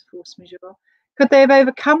amount to force majeure. Could they have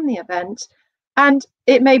overcome the event? And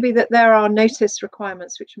it may be that there are notice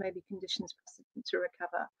requirements which may be conditions precedent to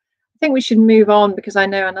recover. I think we should move on because I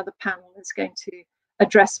know another panel is going to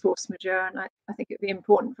address force majeure, and I think it would be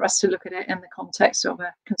important for us to look at it in the context of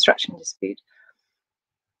a construction dispute.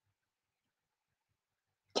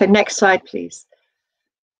 So next slide, please.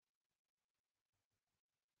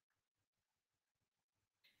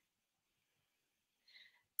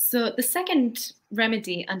 So the second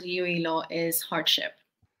remedy under UAE law is hardship.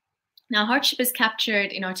 Now, hardship is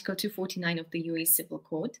captured in Article 249 of the UAE Civil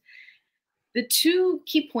Code. The two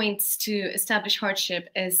key points to establish hardship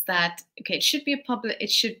is that, okay, it should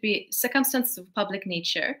be circumstances of public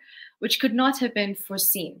nature, which could not have been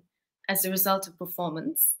foreseen as a result of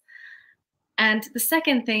performance. And the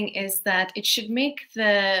second thing is that it should make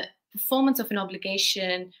the performance of an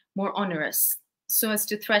obligation more onerous, so as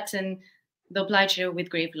to threaten the obliger with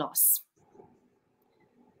grave loss.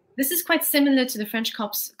 This is quite similar to the French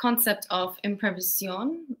concept of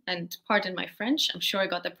imprevision, and pardon my French, I'm sure I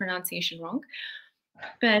got the pronunciation wrong.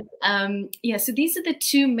 But yeah, so these are the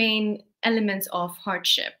two main elements of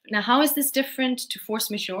hardship. Now, how is this different to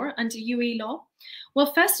force majeure under UAE law?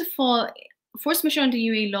 Well, first of all, force majeure under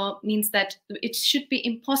UAE law means that it should be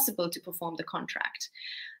impossible to perform the contract.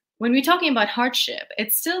 When we're talking about hardship,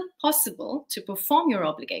 it's still possible to perform your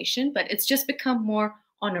obligation, but it's just become more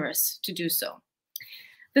onerous to do so.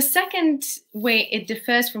 The second way it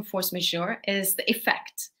differs from force majeure is the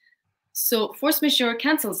effect. So force majeure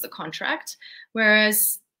cancels the contract,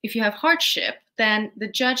 whereas if you have hardship, then the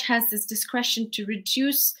judge has this discretion to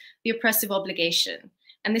reduce the oppressive obligation.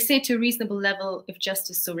 And they say to a reasonable level if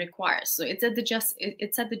justice so requires. So it's at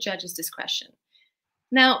the judge's discretion.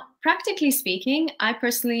 Now, practically speaking, I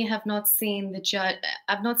personally have not seen a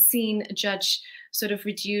judge sort of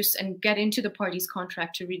reduce and get into the party's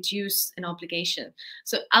contract to reduce an obligation.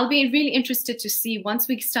 So I'll be really interested to see, once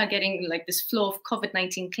we start getting like this flow of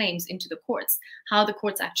COVID-19 claims into the courts, how the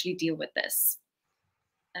courts actually deal with this.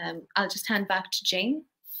 I'll just hand back to Jane.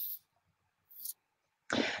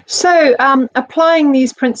 So applying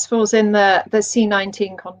these principles in the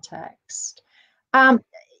C19 context,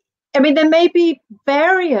 I mean, there may be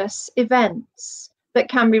various events that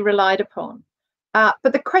can be relied upon,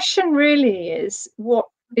 but the question really is, what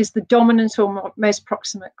is the dominant or most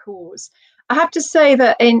proximate cause? I have to say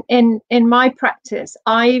that in my practice,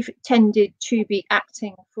 I've tended to be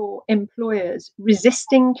acting for employers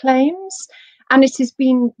resisting claims, and it has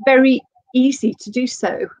been very easy to do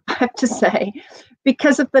so, I have to say,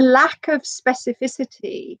 because of the lack of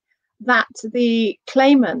specificity that the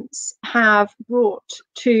claimants have brought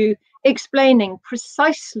to explaining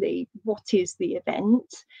precisely what is the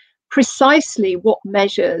event, precisely what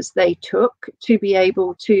measures they took to be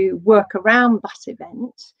able to work around that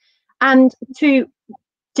event, and to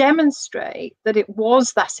demonstrate that it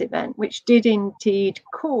was that event which did indeed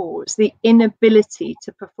cause the inability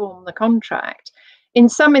to perform the contract. In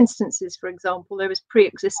some instances, for example, there was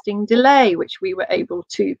pre-existing delay, which we were able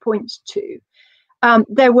to point to.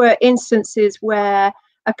 There were instances where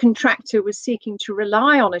a contractor was seeking to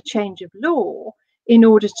rely on a change of law in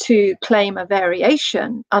order to claim a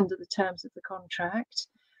variation under the terms of the contract.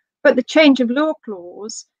 But the change of law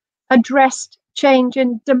clause addressed change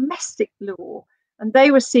in domestic law, and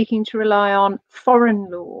they were seeking to rely on foreign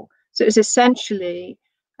law. So it was essentially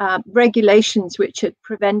regulations which had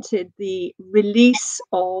prevented the release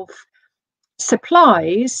of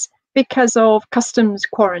supplies because of customs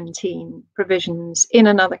quarantine provisions in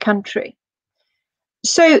another country.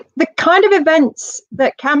 So the kind of events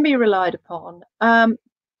that can be relied upon,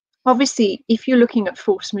 obviously, if you're looking at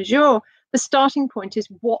force majeure, the starting point is,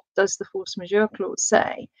 what does the force majeure clause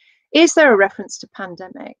say? Is there a reference to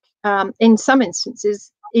pandemic? In some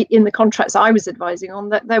instances, in the contracts I was advising on,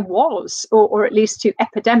 that there was, or at least to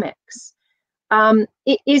epidemics.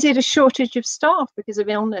 Is it a shortage of staff because of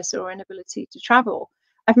illness or inability to travel?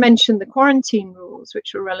 I've mentioned the quarantine rules,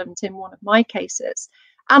 which were relevant in one of my cases.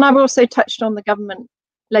 And I've also touched on the government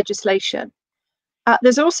legislation.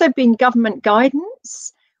 There's also been government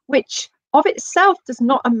guidance, which of itself does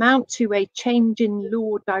not amount to a change in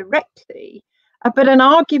law directly, but an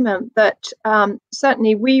argument that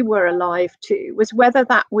certainly we were alive to was whether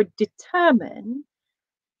that would determine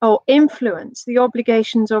or influence the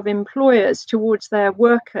obligations of employers towards their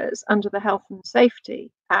workers under the Health and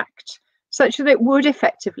Safety Act, such that it would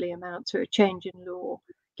effectively amount to a change in law,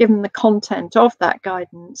 given the content of that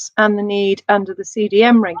guidance and the need under the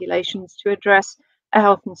CDM regulations to address a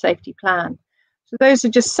health and safety plan. So those are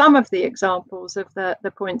just some of the examples of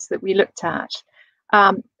the points that we looked at.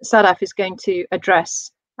 Sadaf is going to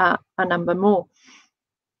address a number more.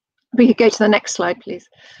 We could go to the next slide, please.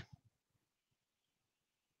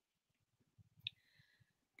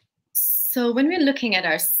 So when we're looking at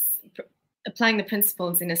applying the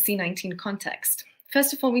principles in a C19 context,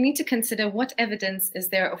 first of all, we need to consider what evidence is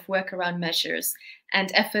there of workaround measures and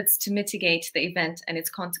efforts to mitigate the event and its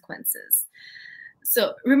consequences.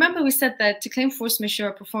 So remember, we said that to claim force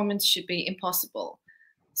majeure, performance should be impossible.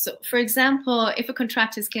 So for example, if a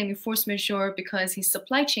contractor is claiming force majeure because his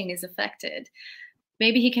supply chain is affected,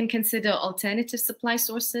 maybe he can consider alternative supply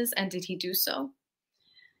sources, and did he do so?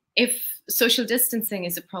 If social distancing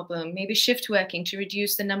is a problem, maybe shift working to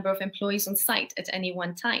reduce the number of employees on site at any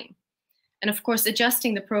one time. And of course,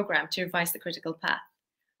 adjusting the program to revise the critical path.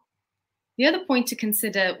 The other point to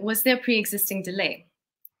consider, was there pre-existing delay?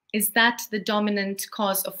 Is that the dominant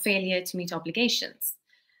cause of failure to meet obligations?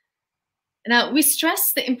 Now, we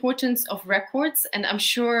stress the importance of records, and I'm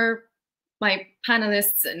sure my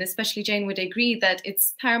panelists, and especially Jane, would agree that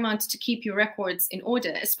it's paramount to keep your records in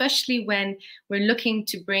order, especially when we're looking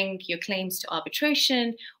to bring your claims to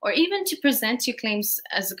arbitration, or even to present your claims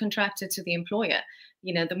as a contractor to the employer.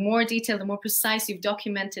 You know, the more detailed, the more precise you've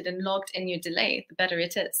documented and logged in your delay, the better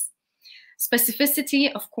it is.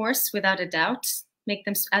 Specificity, of course, without a doubt, make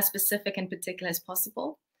them as specific and particular as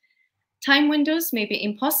possible. Time windows may be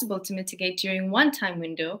impossible to mitigate during one time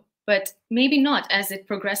window, but maybe not as it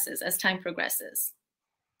progresses, as time progresses.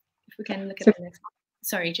 If we can look at the next.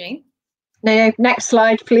 Sorry, Jane. No, next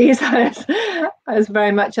slide, please. I was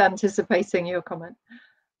very much anticipating your comment.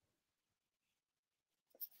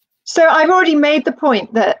 So I've already made the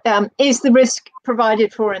point that is the risk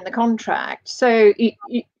provided for in the contract. So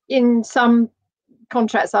in some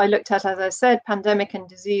contracts I looked at, as I said, pandemic and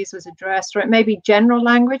disease was addressed, or it may be general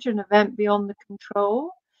language, an event beyond the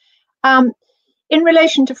control. In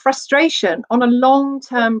relation to frustration on a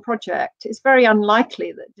long-term project, it's very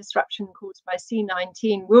unlikely that disruption caused by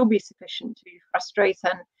C19 will be sufficient to frustrate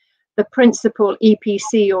the principal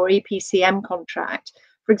EPC or EPCM contract.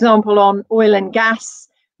 For example, on oil and gas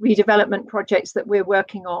redevelopment projects that we're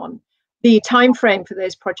working on, the timeframe for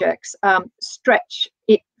those projects stretch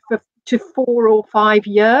it to 4 or 5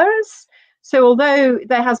 years. So although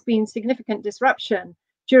there has been significant disruption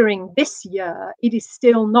during this year, it is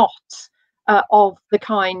still not of the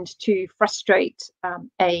kind to frustrate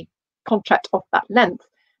a contract of that length.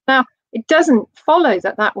 Now, it doesn't follow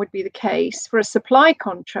that that would be the case for a supply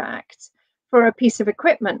contract for a piece of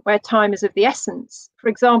equipment where time is of the essence. For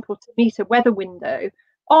example, to meet a weather window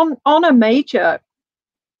on a major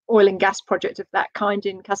oil and gas project of that kind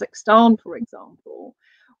in Kazakhstan, for example,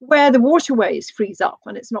 where the waterways freeze up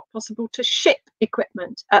and it's not possible to ship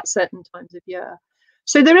equipment at certain times of year.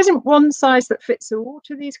 So there isn't one size that fits all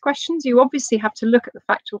to these questions. You obviously have to look at the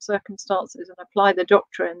factual circumstances and apply the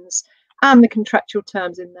doctrines and the contractual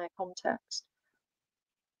terms in their context.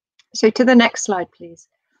 So to the next slide, please.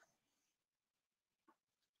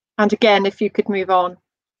 And again, if you could move on.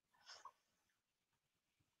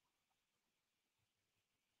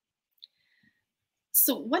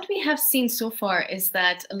 So what we have seen so far is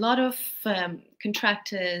that a lot of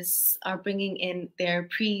contractors are bringing in their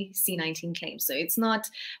pre-C19 claims. So it's not,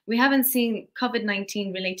 we haven't seen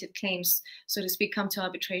COVID-19 related claims, so to speak, come to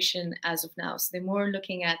arbitration as of now. So they're more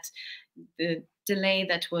looking at the delay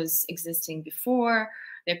that was existing before,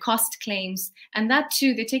 their cost claims, and that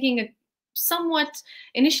too, they're taking a somewhat,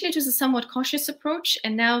 initially it was a somewhat cautious approach,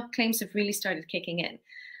 and now claims have really started kicking in.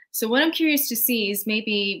 So what I'm curious to see is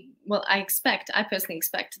maybe, well, I personally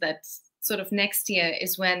expect that sort of next year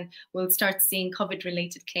is when we'll start seeing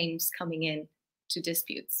COVID-related claims coming in to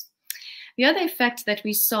disputes. The other effect that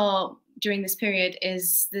we saw during this period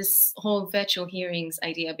is this whole virtual hearings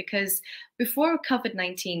idea, because before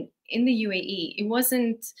COVID-19 in the UAE, it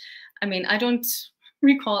wasn't, I mean, I don't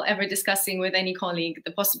recall ever discussing with any colleague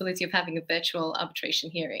the possibility of having a virtual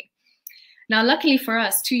arbitration hearing. Now, luckily for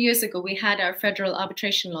us, 2 years ago, we had our federal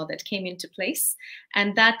arbitration law that came into place,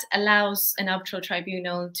 and that allows an arbitral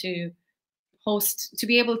tribunal to host, to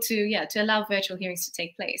be able to allow virtual hearings to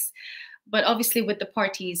take place, but obviously with the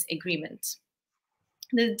parties' agreement.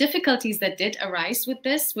 The difficulties that did arise with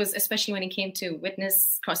this was especially when it came to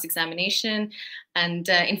witness cross-examination. And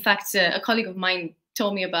in fact, a colleague of mine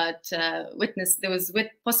told me about there was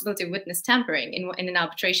possibility of witness tampering in an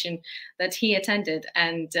arbitration that he attended.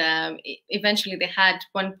 And eventually they had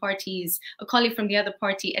a colleague from the other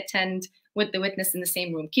party attend with the witness in the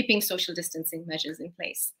same room, keeping social distancing measures in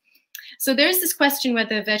place. So there is this question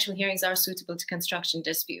whether virtual hearings are suitable to construction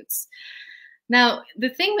disputes. Now, the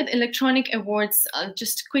thing with electronic awards, I'll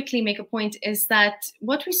just quickly make a point, is that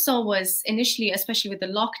what we saw was initially, especially with the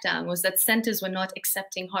lockdown, was that centers were not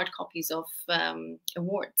accepting hard copies of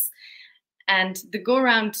awards. And the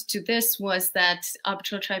go-around to this was that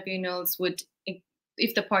arbitral tribunals would,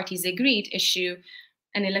 if the parties agreed, issue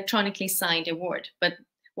an electronically signed award. But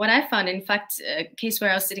what I found, in fact, a case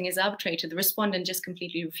where I was sitting as arbitrator, the respondent just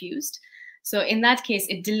completely refused. So in that case,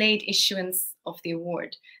 it delayed issuance of the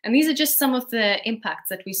award. And these are just some of the impacts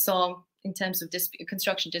that we saw in terms of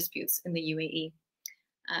construction disputes in the UAE.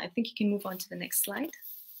 I think you can move on to the next slide.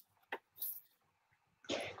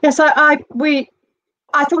 Yes, I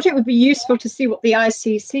thought it would be useful to see what the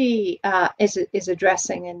ICC is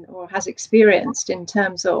addressing or has experienced in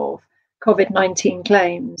terms of COVID-19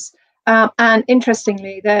 claims. And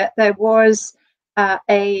interestingly, there was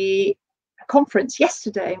a conference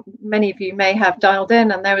yesterday. Many of you may have dialed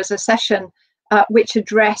in, and there was a session which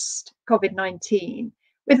addressed COVID-19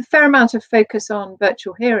 with a fair amount of focus on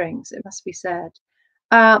virtual hearings, it must be said.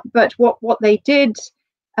 But what they did,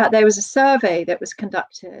 there was a survey that was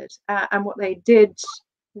conducted, and what they did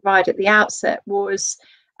provide at the outset was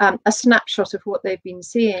a snapshot of what they've been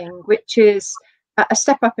seeing, which is a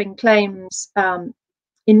step up in claims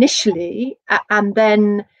initially, and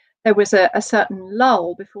then there was a certain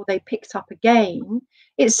lull before they picked up again.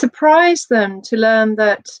 It surprised them to learn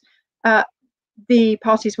that the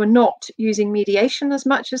parties were not using mediation as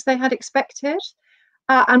much as they had expected.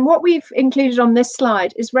 And what we've included on this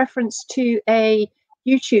slide is reference to a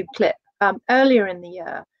YouTube clip earlier in the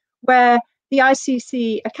year, where the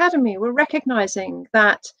ICC Academy were recognizing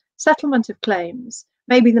that settlement of claims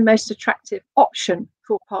may be the most attractive option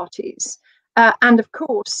for parties. And of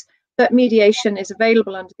course, that mediation is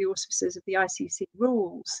available under the auspices of the ICC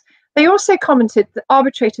rules. They also commented that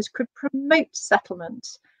arbitrators could promote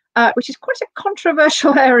settlement, which is quite a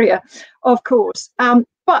controversial area, of course.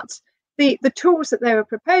 But the tools that they were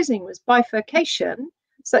proposing was bifurcation,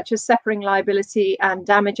 such as separating liability and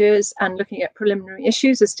damages, and looking at preliminary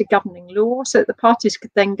issues as to governing law, so that the parties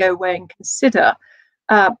could then go away and consider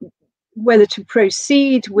whether to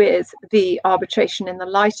proceed with the arbitration in the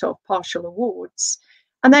light of partial awards.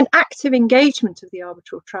 And then active engagement of the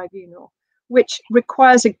arbitral tribunal, which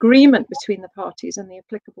requires agreement between the parties and the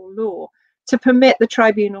applicable law to permit the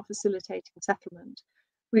tribunal facilitating settlement.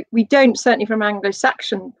 We don't, certainly from an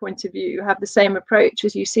Anglo-Saxon point of view, have the same approach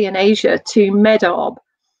as you see in Asia to MEDARB.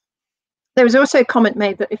 There was also a comment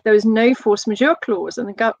made that if there was no force majeure clause and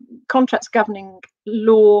the contracts governing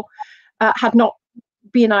law had not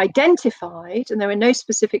been identified and there were no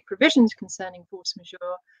specific provisions concerning force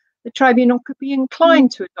majeure, the tribunal could be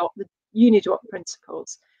inclined to adopt the unidroit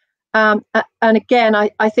principles. And again,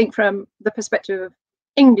 I think from the perspective of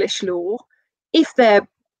English law, if there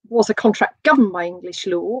was a contract governed by English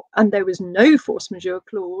law and there was no force majeure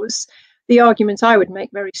clause, the argument I would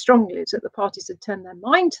make very strongly is that the parties had turned their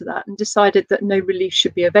mind to that and decided that no relief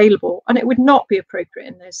should be available, and it would not be appropriate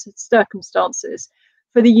in those circumstances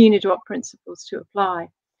for the unidroit principles to apply.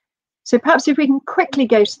 So perhaps if we can quickly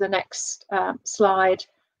go to the next slide.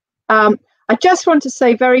 I just want to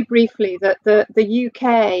say very briefly that the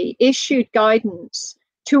UK issued guidance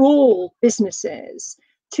to all businesses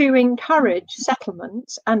to encourage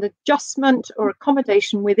settlement and adjustment or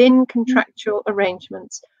accommodation within contractual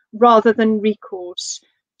arrangements rather than recourse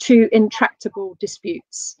to intractable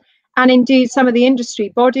disputes. And indeed, some of the industry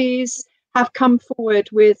bodies have come forward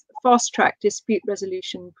with fast-track dispute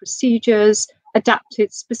resolution procedures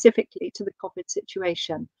adapted specifically to the COVID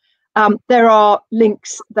situation. There are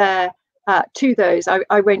links there to those.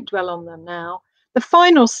 I won't dwell on them now. The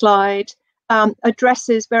final slide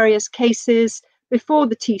addresses various cases before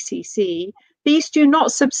the TCC. These do not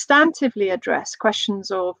substantively address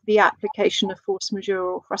questions of the application of force majeure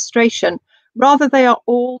or frustration. Rather, they are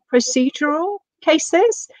all procedural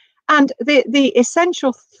cases. And the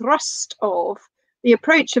essential thrust of the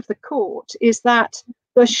approach of the court is that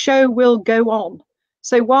the show will go on.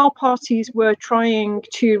 So while parties were trying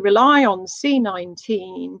to rely on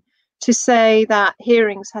C19 to say that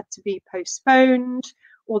hearings had to be postponed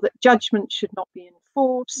or that judgment should not be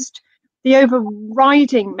enforced, the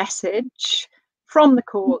overriding message from the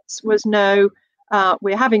courts was no,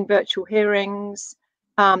 we're having virtual hearings,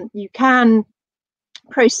 you can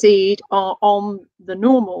proceed on the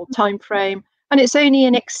normal time frame, and it's only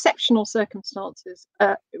in exceptional circumstances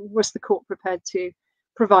was the court prepared to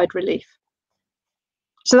provide relief.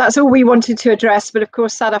 So that's all we wanted to address, but of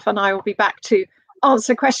course Sadaf and I will be back to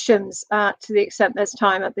answer questions to the extent there's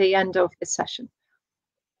time at the end of this session.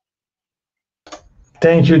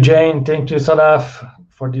 Thank you, Jane. Thank you, Sadaf,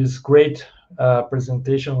 for this great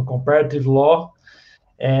presentation on comparative law.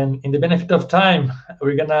 And in the benefit of time,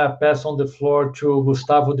 we're gonna pass on the floor to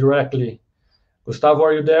Gustavo directly. Gustavo,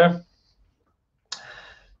 are you there?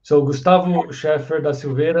 So Gustavo Scheffer da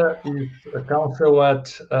Silveira is a counsel at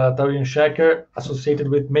Taurian Schecker, associated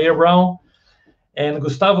with Mayer Brown. And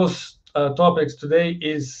Gustavo's topics today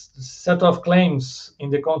is set of claims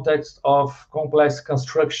in the context of complex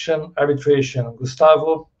construction arbitration.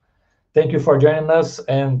 Gustavo, thank you for joining us,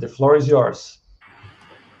 and the floor is yours.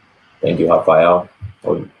 Thank you, Rafael.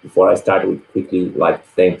 Before I start, I would quickly like to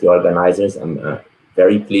thank the organizers. I'm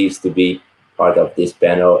very pleased to be part of this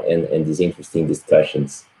panel and these interesting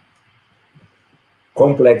discussions.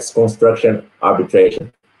 Complex construction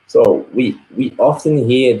arbitration. So we often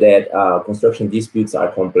hear that construction disputes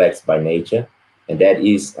are complex by nature, and that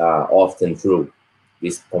is often true.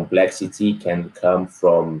 This complexity can come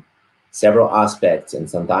from several aspects, and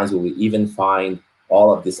sometimes we will even find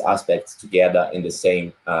all of these aspects together in the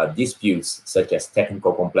same disputes, such as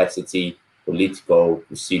technical complexity, political,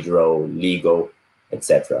 procedural, legal,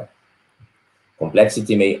 etc.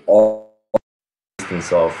 Complexity may also be the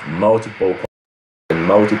existence of multiple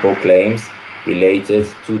claims related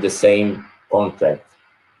to the same contract,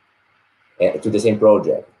 to the same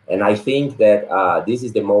project. And I think that this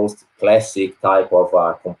is the most classic type of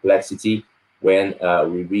complexity when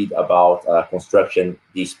we read about construction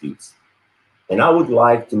disputes. And I would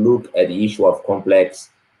like to look at the issue of complex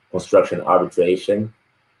construction arbitration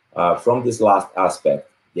from this last aspect,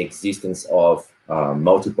 the existence of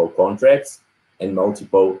multiple contracts and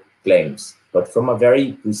multiple claims, but from a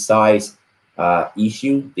very precise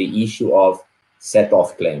issue, the issue of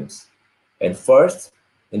set-off claims. And first,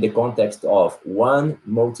 in the context of one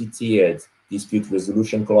multi-tiered dispute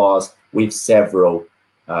resolution clause with several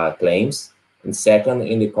claims, and second,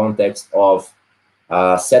 in the context of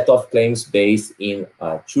set of claims based in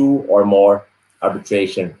two or more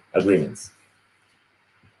arbitration agreements.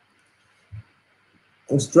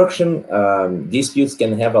 Construction disputes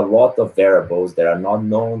can have a lot of variables that are not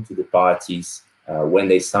known to the parties when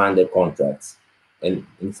they sign their contracts. And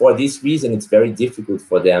for this reason, it's very difficult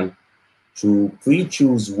for them to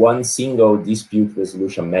pre-choose one single dispute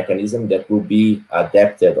resolution mechanism that will be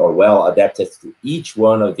adapted or well adapted to each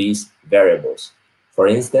one of these variables. For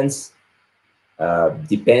instance,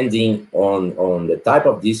 depending on the type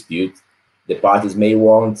of dispute, the parties may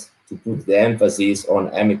want to put the emphasis on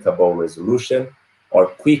amicable resolution or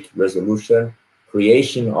quick resolution,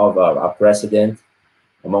 creation of a precedent,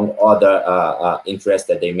 among other interests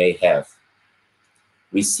that they may have.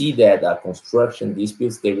 We see that construction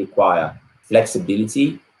disputes, they require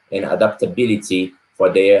flexibility and adaptability for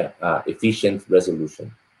their efficient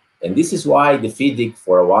resolution. And this is why the FIDIC,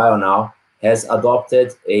 for a while now, has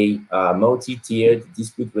adopted a multi-tiered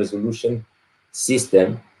dispute resolution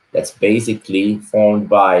system that's basically formed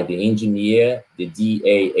by the engineer, the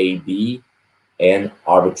DAAB, and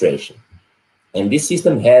arbitration. And this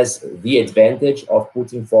system has the advantage of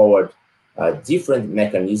putting forward different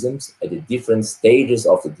mechanisms at the different stages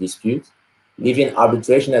of the dispute, leaving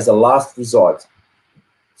arbitration as a last resort.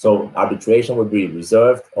 So arbitration would be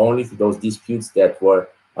reserved only for those disputes that were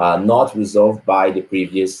not resolved by the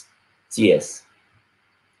previous tiers.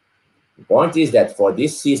 The point is that for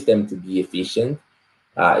this system to be efficient,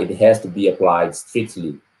 it has to be applied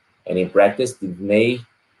strictly. And in practice, it may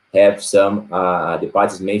have some, the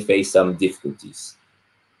parties may face some difficulties.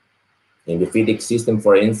 In the FIDIC system,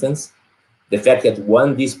 for instance, the fact that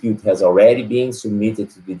one dispute has already been submitted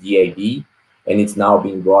to the DAB and it's now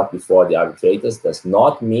being brought before the arbitrators does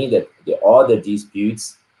not mean that the other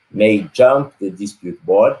disputes may jump the dispute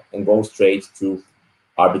board and go straight to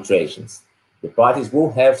arbitrations. The parties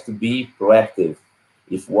will have to be proactive.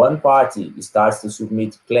 If one party starts to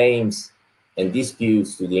submit claims and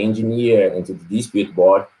disputes to the engineer and to the dispute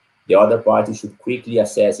board, the other party should quickly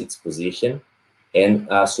assess its position and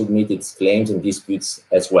submit its claims and disputes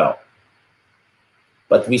as well.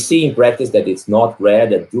 But we see in practice that it's not rare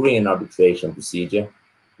that during an arbitration procedure,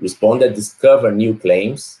 respondent discover new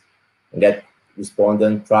claims, and that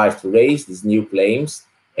respondent tries to raise these new claims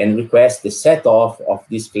and request the set-off of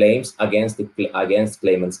these claims against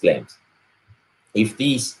claimant's claims. If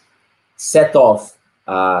these set-off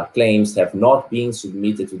claims have not been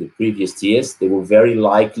submitted to the previous tiers, they will very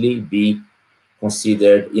likely be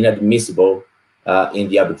considered inadmissible in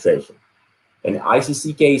the arbitration. And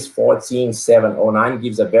ICC case 14709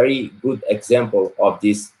 gives a very good example of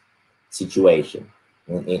this situation.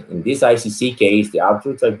 In this ICC case, the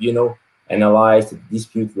arbitral tribunal analyzed the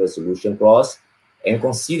dispute resolution clause and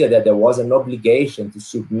considered that there was an obligation to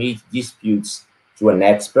submit disputes to an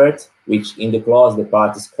expert, which in the clause the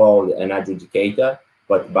parties called an adjudicator,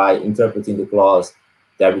 but by interpreting the clause,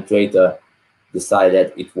 the arbitrator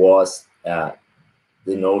decided it was the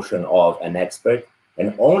notion of an expert,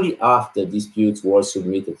 and only after disputes were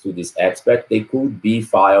submitted to this expert, they could be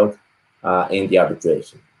filed in the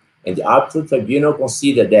arbitration. And the arbitral tribunal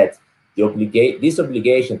considered that this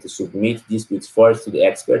obligation to submit disputes first to the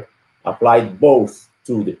expert applied both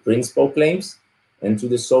to the principal claims and to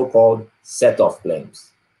the so-called set-off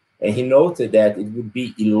claims. And he noted that it would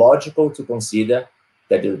be illogical to consider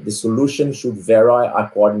that the solution should vary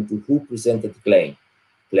according to who presented the claim,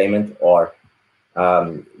 claimant or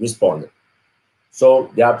respondent.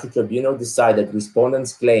 So the arbitral tribunal decided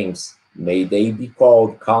respondents' claims, may they be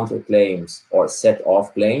called counterclaims or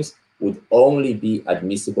set-off claims, would only be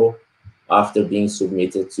admissible after being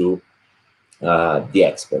submitted to the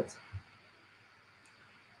expert.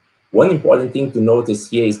 One important thing to notice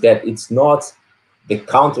here is that it's not the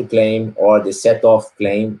counterclaim or the set-off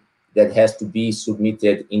claim that has to be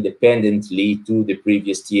submitted independently to the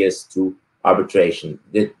previous tiers to arbitration.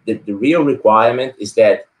 The real requirement is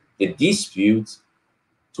that the dispute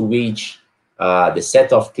to which the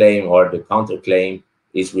set-off claim or the counterclaim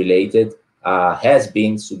is related has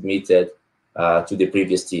been submitted to the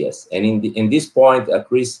previous tiers. And in this point,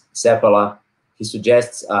 Chris Seppala, he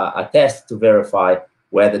suggests a test to verify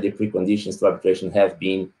whether the preconditions to arbitration have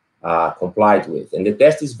been complied with. And the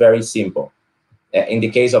test is very simple. In the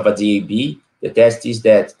case of a DAB, the test is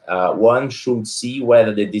that one should see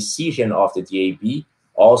whether the decision of the DAB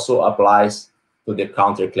also applies to the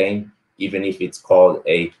counterclaim, even if it's called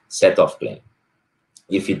a set-off claim.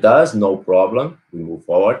 If it does, no problem, we move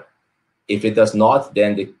forward. If it does not,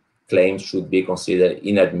 then the claims should be considered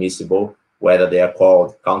inadmissible, whether they are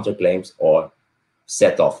called counterclaims or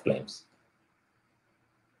set-off claims.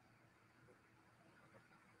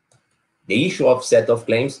 The issue of set-off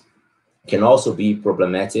claims can also be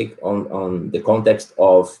problematic on the context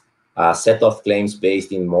of set-off claims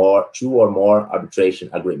based in two or more arbitration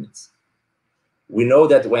agreements. We know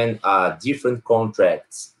that when different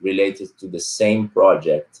contracts related to the same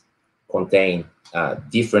project contain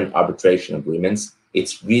different arbitration agreements,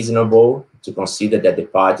 it's reasonable to consider that the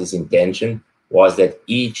parties' intention was that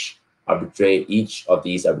each of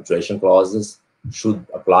these arbitration clauses should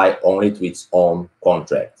apply only to its own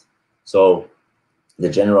contract. So the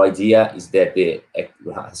general idea is that the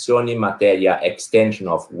ratione materia extension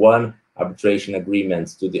of one arbitration agreement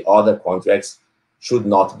to the other contracts should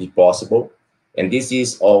not be possible. And this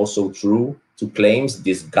is also true to claims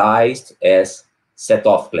disguised as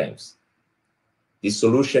set-off claims. This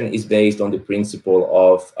solution is based on the principle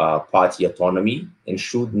of party autonomy and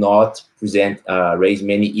should not raise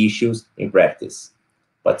many issues in practice.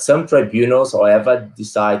 But some tribunals, however,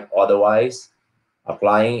 decide otherwise,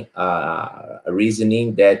 applying a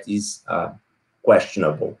reasoning that is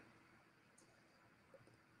questionable.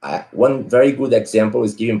 One very good example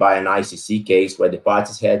is given by an ICC case where the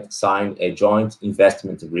parties had signed a joint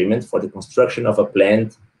investment agreement for the construction of a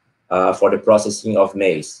plant for the processing of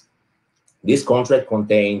maize. This contract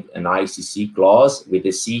contained an ICC clause with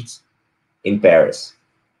a seat in Paris.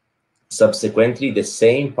 Subsequently, the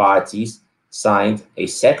same parties signed a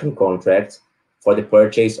second contract for the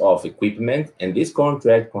purchase of equipment, and this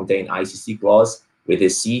contract contained ICC clause with a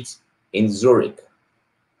seat in Zurich.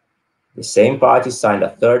 The same parties signed a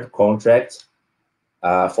third contract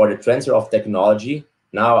for the transfer of technology,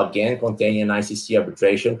 now again containing an ICC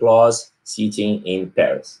arbitration clause, seating in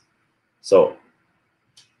Paris. So,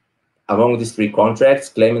 among these three contracts,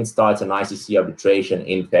 claimant starts an ICC arbitration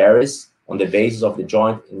in Paris on the basis of the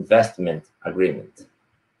joint investment agreement.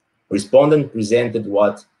 Respondent presented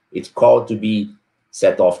what it's called to be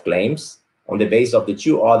set-off claims on the basis of the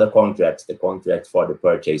two other contracts, the contract for the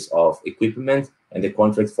purchase of equipment and the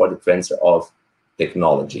contract for the transfer of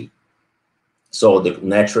technology. So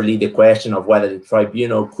naturally, the question of whether the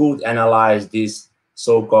tribunal could analyze these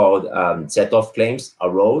so-called set-off claims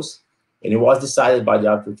arose, and it was decided by the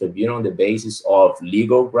arbitral tribunal on the basis of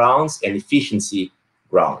legal grounds and efficiency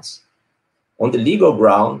grounds. On the legal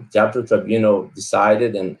ground, the arbitral tribunal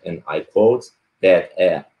decided, and I quote, that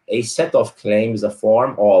a set-off claim is a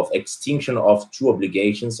form of extinction of two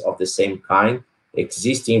obligations of the same kind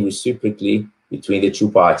existing reciprocally between the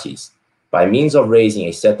two parties. By means of raising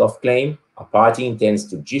a set-off claim, a party intends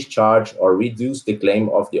to discharge or reduce the claim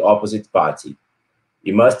of the opposite party.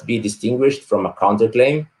 It must be distinguished from a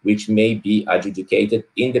counterclaim, which may be adjudicated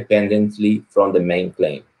independently from the main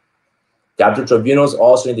claim. The arbitral tribunals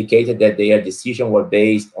also indicated that their decision were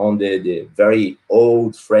based on the very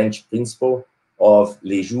old French principle of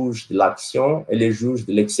les juges de l'action et les juges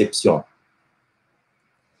de l'exception.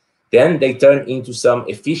 Then they turned into some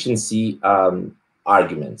efficiency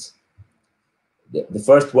arguments. The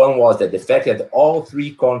first one was that the fact that all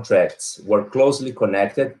three contracts were closely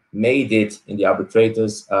connected made it, in the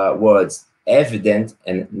arbitrator's words, evident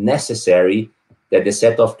and necessary that the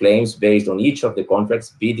set of claims based on each of the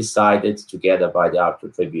contracts be decided together by the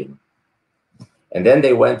arbitral tribunal. And then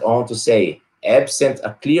they went on to say, absent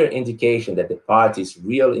a clear indication that the parties'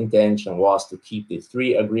 real intention was to keep the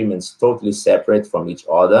three agreements totally separate from each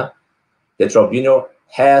other, the tribunal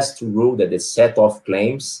has to rule that the set of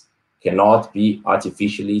claims cannot be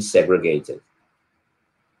artificially segregated.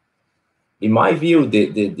 In my view,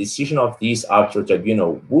 the decision of this arbitral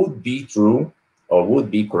tribunal would be true or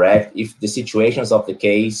would be correct if the situations of the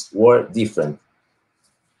case were different.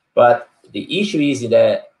 But the issue is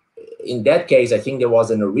that in that case, I think there was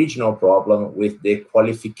an original problem with the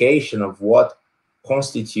qualification of what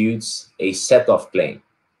constitutes a set of claim.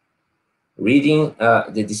 Reading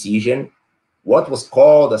the decision, what was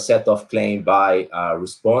called a set of claim by a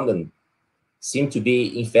respondent seemed to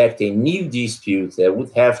be, in fact, a new dispute that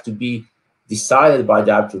would have to be decided by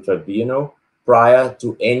the arbitral tribunal prior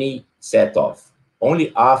to any set-off.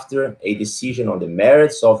 Only after a decision on the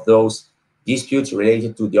merits of those disputes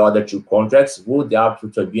related to the other two contracts would the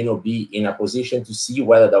arbitral tribunal be in a position to see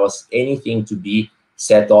whether there was anything to be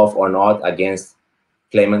set off or not against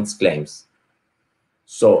claimant's claims.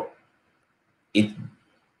 So it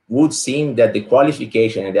would seem that the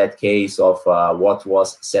qualification in that case of what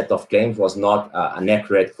was set of claims was not an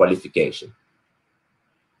accurate qualification.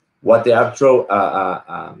 What the arbitral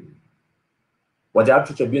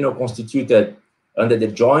tribunal constituted under the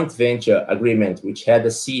joint venture agreement, which had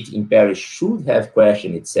a seat in Paris, should have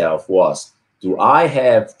questioned itself was, do I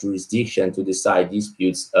have jurisdiction to decide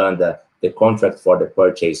disputes under the contract for the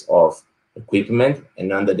purchase of equipment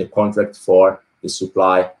and under the contract for the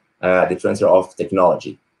supply, the transfer of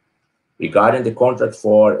technology? Regarding the contract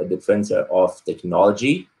for the transfer of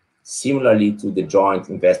technology, similarly to the joint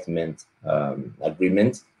investment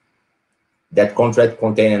agreement, that contract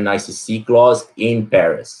contained an ICC clause in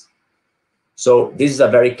Paris. So this is a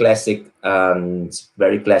very classic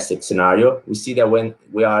scenario. We see that when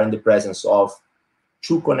we are in the presence of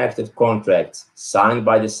two connected contracts signed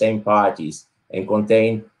by the same parties and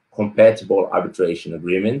contain compatible arbitration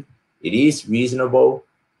agreement, it is reasonable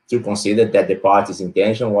to consider that the parties'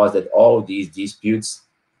 intention was that all these disputes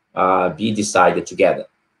be decided together.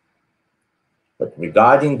 But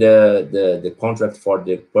regarding the contract for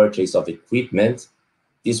the purchase of equipment,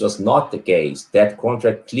 this was not the case. That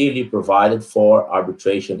contract clearly provided for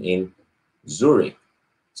arbitration in Zurich.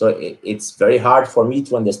 So it's very hard for me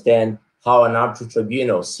to understand how an arbitral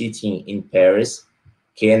tribunal sitting in Paris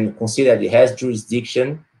can consider that it has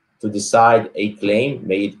jurisdiction to decide a claim,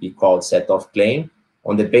 may it be called set-off claim,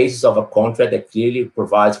 on the basis of a contract that clearly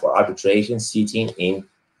provides for arbitration sitting in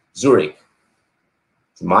Zurich.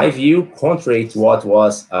 To my view, contrary to what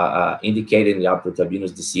was indicated in the arbitral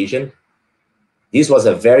tribunal's decision, this was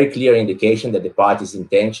a very clear indication that the parties'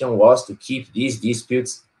 intention was to keep these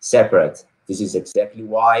disputes separate. This is exactly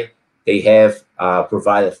why they have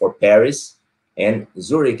provided for Paris and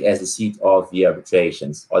Zurich as the seat of the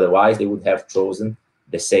arbitrations. Otherwise, they would have chosen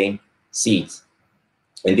the same seat.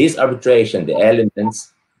 In this arbitration, the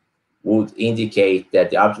elements would indicate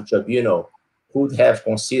that the arbitral tribunal could have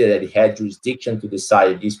considered that it had jurisdiction to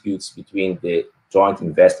decide disputes between the joint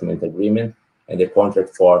investment agreement and the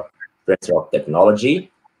contract for transfer of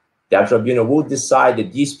technology. The arbitral tribunal would decide the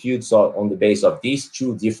disputes on the basis of these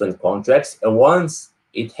two different contracts, and once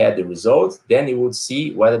it had the result, then it would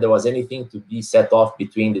see whether there was anything to be set off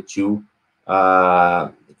between the two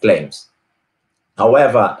claims.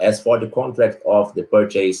 However, as for the contract of the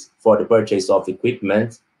purchase, for the purchase of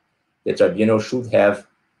equipment, the tribunal should have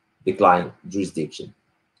declined jurisdiction.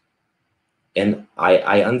 And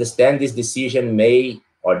I understand this decision may,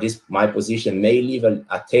 or my position may leave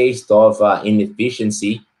a taste of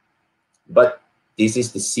inefficiency, but this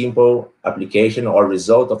is the simple application or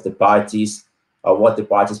result of the parties, or what the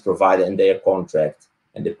parties provided in their contract.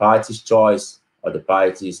 And the parties' choice or the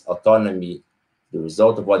parties' autonomy, the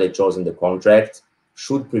result of what they chose in the contract,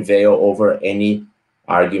 should prevail over any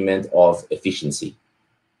argument of efficiency.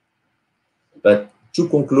 But to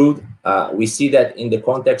conclude, we see that in the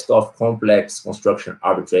context of complex construction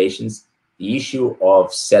arbitrations, the issue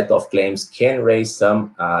of set of claims can raise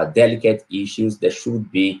some delicate issues that should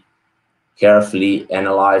be carefully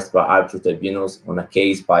analyzed by arbitral tribunals on a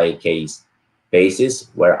case-by-case basis.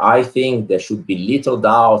 Where I think there should be little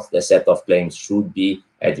doubt the set of claims should be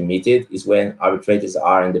admitted is when arbitrators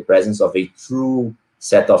are in the presence of a true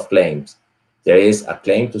set of claims. There is a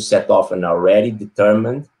claim to set off an already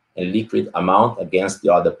determined and liquid amount against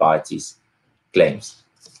the other party's claims.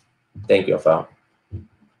 Thank you, Rafael.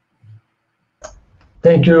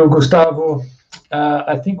 Thank you, Gustavo.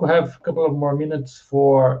 I think we have a couple of more minutes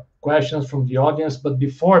for questions from the audience, but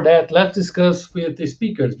before that, let's discuss with the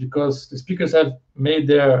speakers, because the speakers have made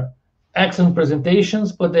their excellent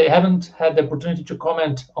presentations, but they haven't had the opportunity to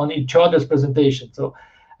comment on each other's presentation. So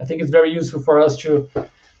I think it's very useful for us to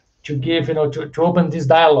give, to open this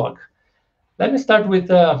dialogue. Let me start with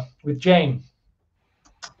Jane.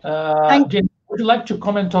 Jane, would you like to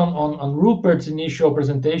comment on Rupert's initial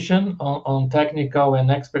presentation on technical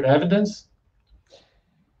and expert evidence?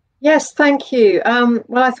 Yes, thank you.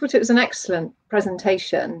 Well, I thought it was an excellent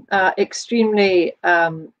presentation, extremely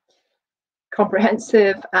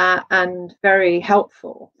comprehensive and very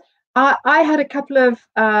helpful. I had a couple of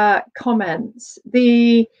comments.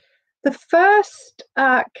 The first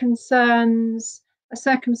concerns a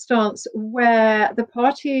circumstance where the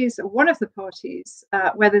parties, one of the parties,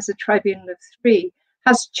 where there's a tribunal of three,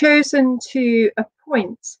 has chosen to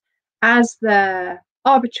appoint as their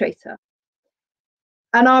arbitrator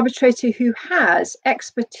an arbitrator who has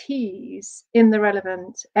expertise in the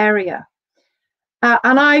relevant area.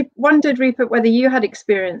 And I wondered, Rupert, whether you had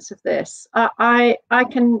experience of this. I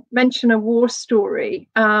can mention a war story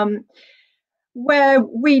where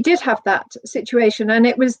we did have that situation, and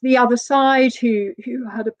it was the other side who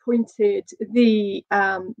had appointed the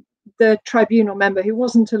tribunal member, who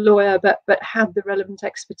wasn't a lawyer but had the relevant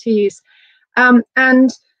expertise,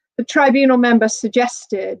 and the tribunal member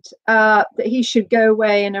suggested that he should go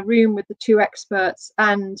away in a room with the two experts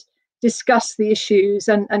and discuss the issues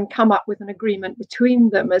and come up with an agreement between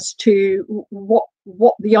them as to what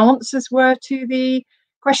the answers were to the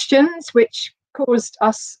questions, which caused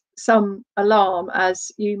us some alarm,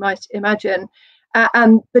 as you might imagine.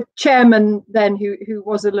 And the chairman then, who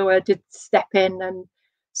was a lawyer, did step in and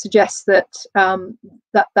suggest that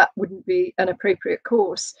that wouldn't be an appropriate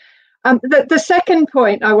course. The second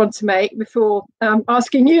point I want to make, before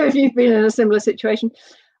asking you if you've been in a similar situation,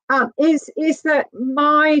 is that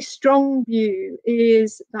my strong view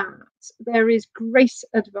is that there is great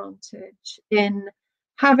advantage in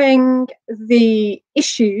having the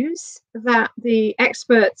issues that the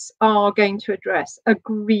experts are going to address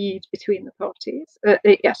agreed between the parties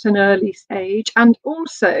at an early stage, and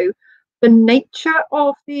also the nature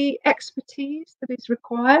of the expertise that is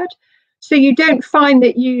required. So you don't find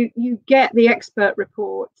that you get the expert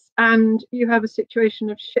reports and you have a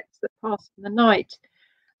situation of ships that pass in the night.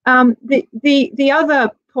 The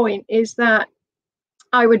other point is that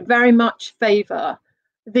I would very much favour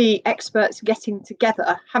the experts getting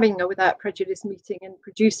together, having a without prejudice meeting and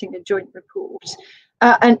producing a joint report.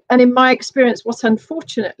 And in my experience, what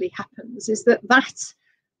unfortunately happens is that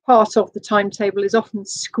part of the timetable is often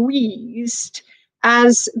squeezed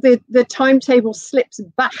as the timetable slips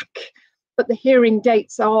back, but the hearing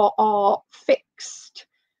dates are fixed,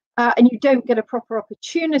 and you don't get a proper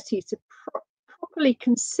opportunity to properly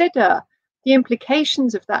consider the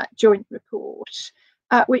implications of that joint report,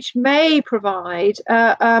 which may provide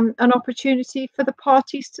an opportunity for the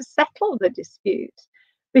parties to settle the dispute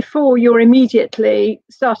before you're immediately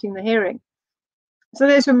starting the hearing. So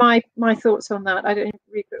those were my thoughts on that. I don't know,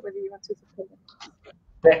 Rupert, whether you wanted to comment.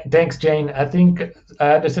 Thanks, Jane. I think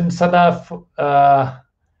Sadaf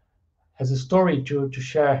has a story to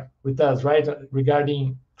share with us, right,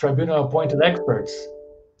 regarding tribunal-appointed experts.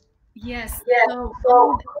 Yes. So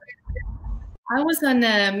I was on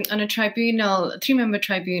a tribunal, a 3-member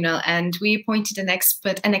tribunal, and we appointed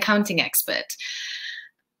an accounting expert.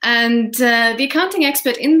 And the accounting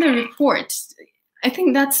expert in the report, I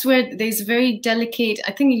think that's where there's a very delicate,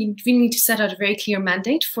 I think you really need to set out a very clear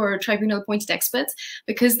mandate for tribunal-appointed experts,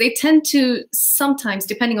 because they tend to sometimes,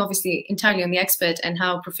 depending obviously entirely on the expert and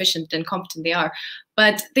how proficient and competent they are,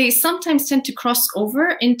 but they sometimes tend to cross over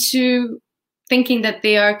into thinking that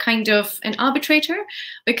they are kind of an arbitrator,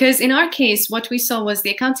 because in our case, what we saw was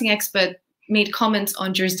the accounting expert made comments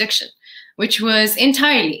on jurisdiction, which was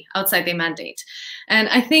entirely outside their mandate. And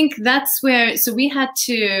I think that's where, so we had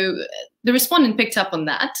to, the respondent picked up on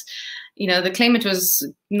that. You know, the claimant was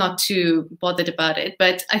not too bothered about it,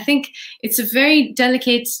 but I think it's a very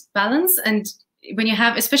delicate balance. And when you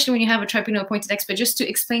have, especially when you have a tribunal appointed expert, just to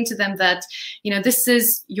explain to them that, you know, this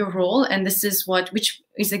is your role and this is which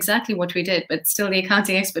is exactly what we did, but still the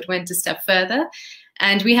accounting expert went a step further.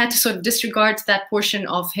 And we had to sort of disregard that portion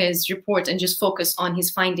of his report and just focus on his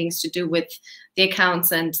findings to do with the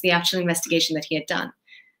accounts and the actual investigation that he had done.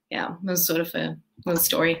 Yeah, it was sort of a little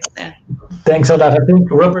story there. Thanks for that. I think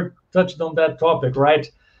Robert touched on that topic, right?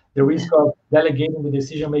 The risk of delegating the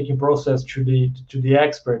decision-making process to the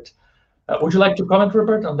expert. Would you like to comment,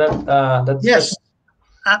 Robert, on that? Yes,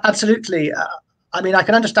 absolutely. I mean, I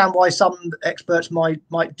can understand why some experts might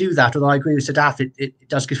do that, although I agree with Sadaf, it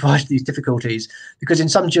does give rise to these difficulties, because in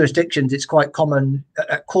some jurisdictions it's quite common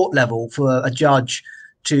at court level for a judge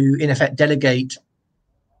to, in effect, delegate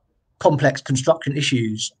complex construction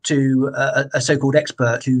issues to a so-called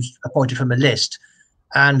expert who's appointed from a list,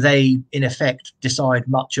 and they, in effect, decide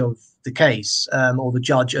much of the case, or the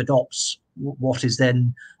judge adopts what is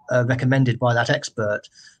then recommended by that expert.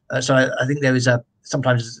 So I think there is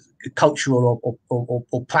sometimes cultural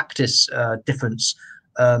or practice difference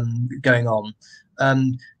going on.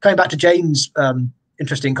 Coming back to Jane's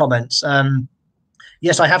interesting comments,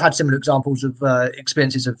 yes, I have had similar examples of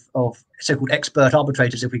experiences of so-called expert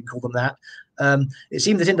arbitrators, if we can call them that. It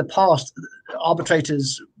seemed that in the past,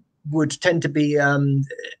 arbitrators would tend to be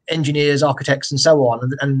engineers, architects, and so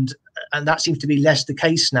on, and that seems to be less the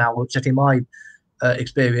case now, certainly in my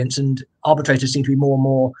experience, and arbitrators seem to be more and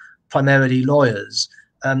more primarily lawyers.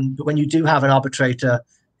 But when you do have an arbitrator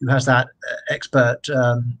who has that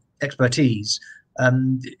expertise,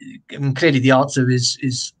 clearly the answer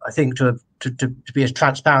is I think to be as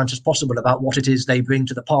transparent as possible about what it is they bring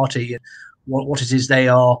to the party, and what it is they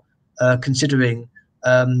are considering,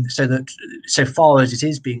 so that so far as it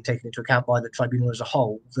is being taken into account by the tribunal as a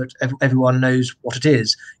whole, that everyone knows what it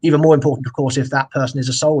is. Even more important, of course, if that person is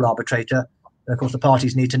a sole arbitrator, then of course the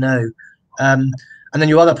parties need to know. And then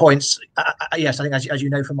your other points, yes, I think as you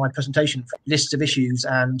know from my presentation, lists of issues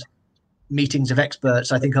and meetings of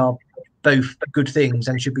experts, I think, are both good things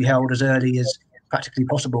and should be held as early as practically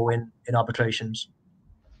possible in arbitrations.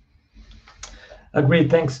 Agreed.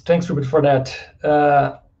 Thanks, Rupert, for that.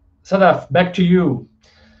 Sadaf, back to you.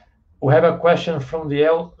 We have a question from the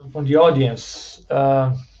audience.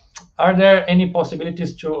 Are there any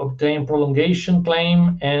possibilities to obtain prolongation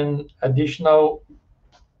claim and additional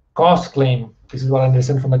cost claim? This is what I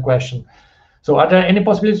understand from the question. So are there any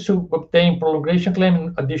possibilities to obtain prolongation claim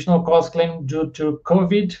and additional cost claim due to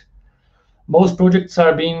COVID? Most projects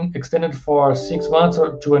are being extended for 6 months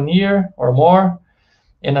or to a year or more,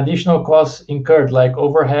 and additional costs incurred like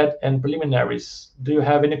overhead and preliminaries. Do you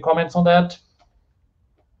have any comments on that?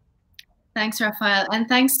 Thanks, Raphael, and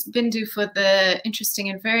thanks, Bindu, for the interesting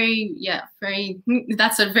and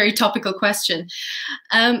that's a very topical question.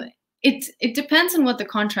 It depends on what the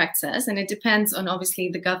contract says, and it depends on, obviously,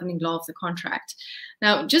 the governing law of the contract.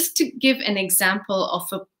 Now, just to give an example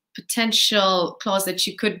of a potential clause that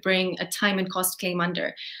you could bring a time and cost claim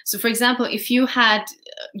under. So, for example, if you had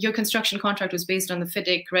your construction contract was based on the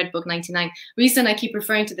FIDIC Red Book 99, reason I keep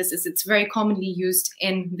referring to this is it's very commonly used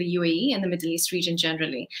in the UAE and the Middle East region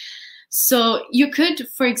generally. So you could,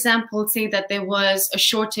 for example, say that there was a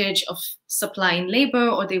shortage of supply in labor,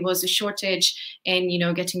 or there was a shortage in,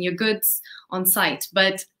 getting your goods on site.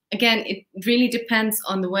 But again, it really depends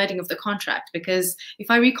on the wording of the contract, because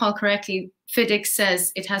if I recall correctly, FIDIC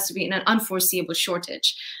says it has to be an unforeseeable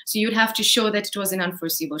shortage. So you'd have to show that it was an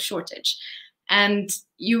unforeseeable shortage. And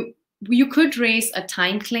you could raise a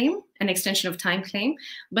time claim, an extension of time claim,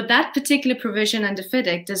 but that particular provision under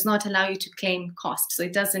FIDIC does not allow you to claim cost. So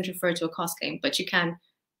it doesn't refer to a cost claim, but you can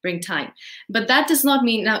bring time. But that does not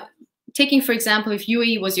mean, now, taking, for example, if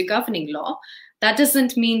UAE was your governing law, that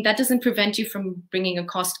doesn't prevent you from bringing a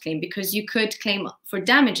cost claim, because you could claim for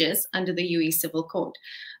damages under the UAE Civil Code.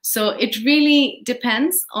 So it really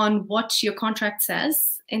depends on what your contract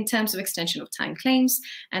says in terms of extension of time claims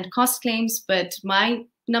and cost claims. But my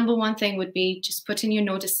number one thing would be just put in your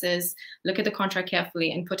notices, look at the contract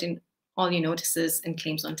carefully, and put in all your notices and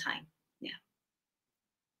claims on time. Yeah.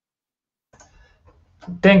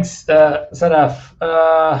 Thanks, Sadaf.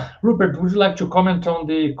 Rupert, would you like to comment on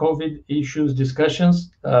the COVID issues discussions,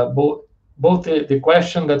 both the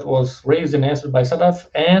question that was raised and answered by Sadaf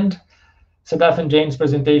and Jane's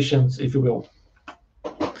presentations, if you will?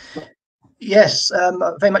 Yes, I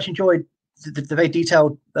very much enjoyed the very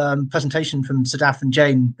detailed presentation from Sadaf and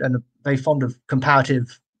Jane, and I'm very fond of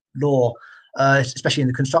comparative law, especially in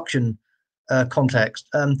the construction context.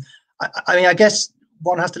 I mean, I guess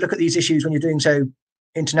one has to look at these issues when you're doing so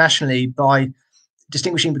internationally by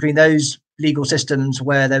distinguishing between those legal systems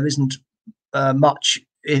where there isn't much,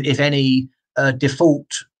 if any, default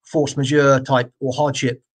force majeure type or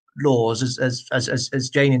hardship laws, as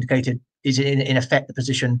Jane indicated, is in effect the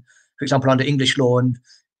position, for example, under English law, and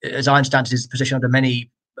as I understand it, is the position under many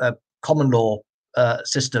common law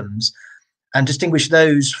systems, and distinguish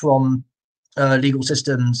those from legal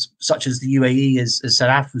systems such as the UAE, as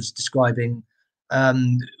Sadaf was describing,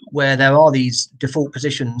 where there are these default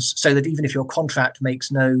positions, so that even if your contract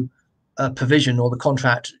makes no provision, or the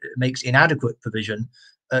contract makes inadequate provision,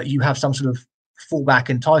 you have some sort of fallback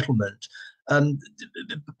entitlement.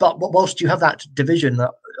 But whilst you have that division,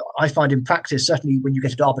 I find in practice, certainly when you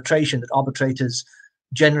get into arbitration, that arbitrators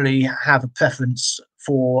generally have a preference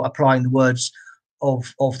for applying the words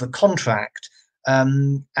of the contract.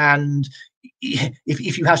 And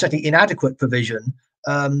if you have certainly inadequate provision,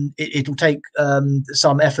 it'll take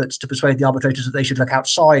some efforts to persuade the arbitrators that they should look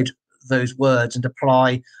outside those words and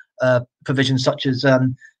apply provisions such as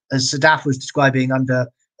Sadaf was describing under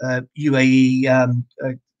UAE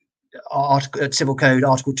Civil Code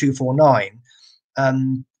Article 249.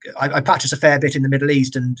 I practice a fair bit in the Middle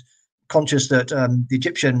East, and conscious that the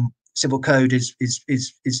Egyptian Civil Code is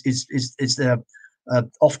the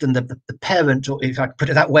often the parent, or if I put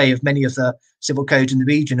it that way, of many of the civil codes in the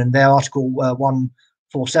region, and their Article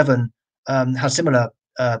 147 has similar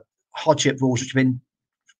hardship rules, which have been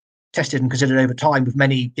tested and considered over time, with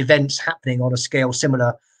many events happening on a scale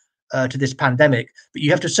similar to this pandemic. But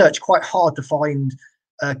you have to search quite hard to find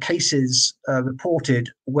cases reported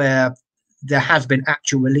where there has been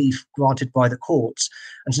actual relief granted by the courts.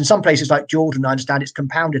 And in some places like Jordan, I understand it's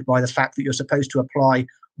compounded by the fact that you're supposed to apply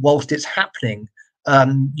whilst it's happening.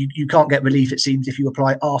 You can't get relief, it seems, if you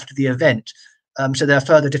apply after the event. So there are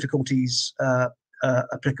further difficulties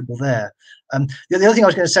applicable there. The other thing I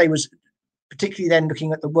was going to say was, particularly then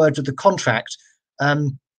looking at the words of the contract,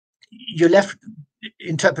 you're left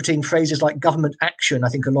interpreting phrases like government action, I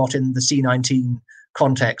think, a lot in the C19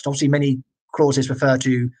 context. Obviously, many clauses refer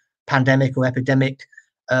to pandemic or epidemic.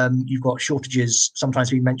 You've got shortages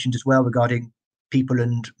sometimes being mentioned as well regarding people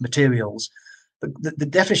and materials. But the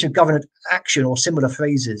definition of government action or similar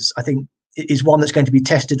phrases, I think, is one that's going to be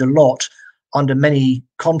tested a lot under many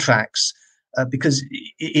contracts, because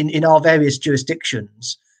in our various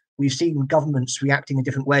jurisdictions, we've seen governments reacting in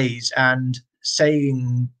different ways and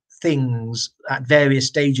saying things at various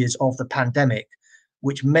stages of the pandemic,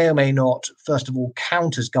 which may or may not, first of all,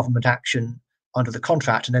 count as government action under the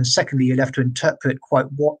contract. And then secondly, you're left to interpret quite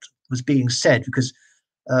what was being said, because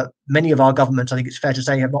many of our governments, I think it's fair to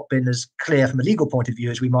say, have not been as clear from a legal point of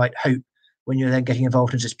view as we might hope when you're then getting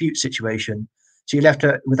involved in a dispute situation. So you're left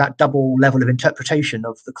with that double level of interpretation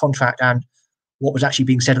of the contract and what was actually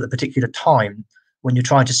being said at the particular time when you're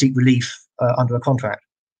trying to seek relief under a contract.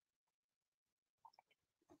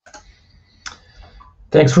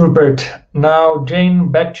 Thanks, Rupert. Now,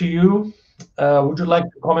 Jane, back to you. Would you like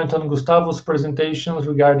to comment on Gustavo's presentations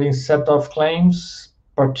regarding set-off claims,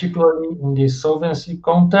 particularly in the solvency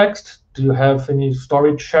context? Do you have any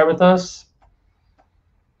story to share with us?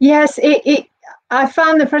 Yes, I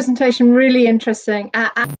found the presentation really interesting.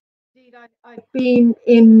 Indeed, I've been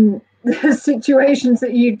in the situations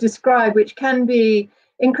that you described, which can be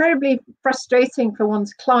incredibly frustrating for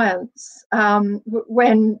one's clients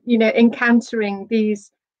when, you know, encountering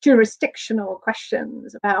these jurisdictional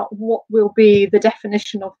questions about what will be the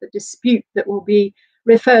definition of the dispute that will be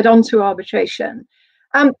referred on to arbitration.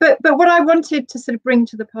 But what I wanted to sort of bring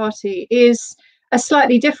to the party is a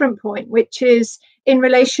slightly different point, which is in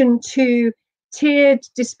relation to tiered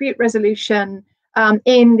dispute resolution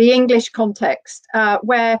in the English context,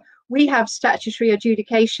 where we have statutory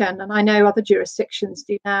adjudication, and I know other jurisdictions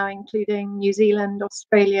do now, including New Zealand,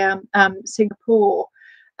 Australia, Singapore.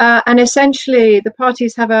 And essentially, the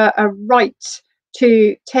parties have a right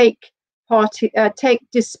to take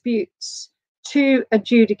disputes to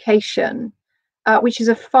adjudication, which is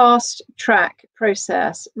a fast track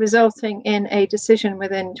process resulting in a decision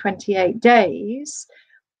within 28 days,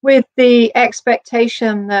 with the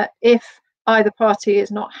expectation that if either party is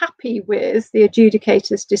not happy with the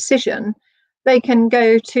adjudicator's decision, they can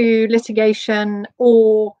go to litigation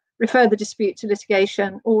or refer the dispute to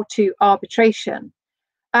litigation or to arbitration.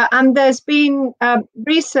 And there's been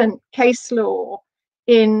recent case law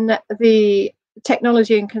in the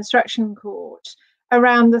Technology and Construction Court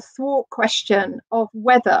around the thwart question of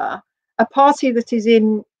whether a party that is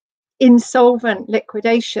in insolvent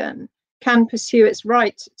liquidation can pursue its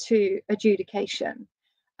right to adjudication.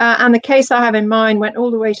 And the case I have in mind went all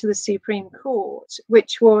the way to the Supreme Court,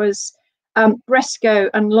 which was Bresco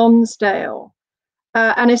and Lonsdale.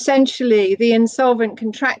 And essentially, the insolvent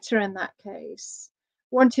contractor in that case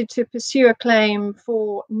wanted to pursue a claim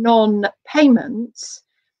for non-payment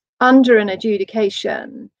under an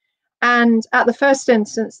adjudication. And at the first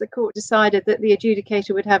instance, the court decided that the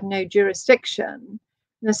adjudicator would have no jurisdiction.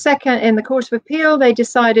 In the second, in the Court of Appeal, they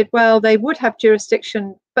decided, well, they would have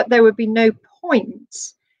jurisdiction, but there would be no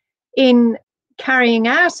point in carrying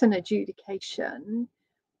out an adjudication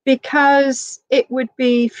because it would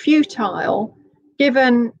be futile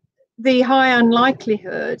given the high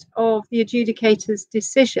unlikelihood of the adjudicator's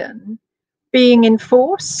decision being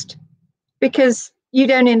enforced, because you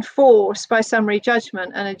don't enforce by summary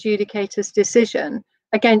judgment an adjudicator's decision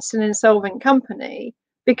against an insolvent company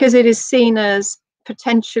because it is seen as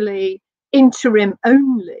potentially interim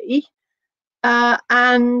only.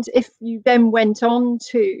 And if you then went on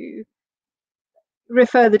to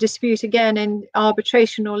refer the dispute again in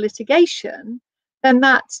arbitration or litigation, then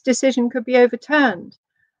that decision could be overturned.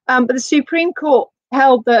 But the Supreme Court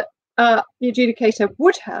held that the adjudicator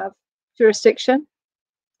would have jurisdiction,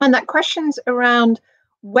 and that questions around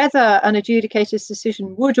whether an adjudicator's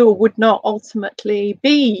decision would or would not ultimately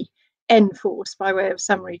be enforced by way of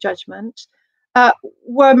summary judgment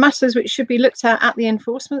were matters which should be looked at the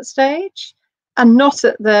enforcement stage and not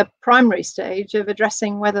at the primary stage of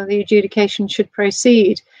addressing whether the adjudication should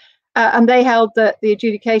proceed. And they held that the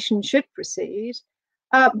adjudication should proceed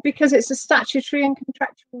because it's a statutory and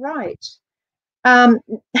contractual right.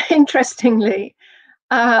 Interestingly,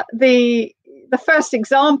 the first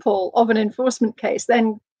example of an enforcement case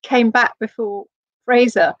then came back before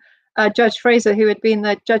Fraser, Judge Fraser, who had been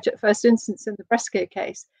the judge at first instance in the Bresco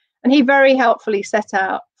case. And he very helpfully set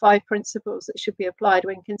out 5 principles that should be applied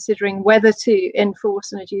when considering whether to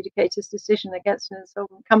enforce an adjudicator's decision against an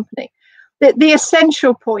insolvent company. The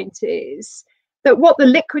essential point is that what the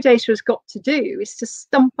liquidator has got to do is to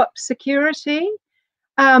stump up security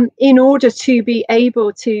in order to be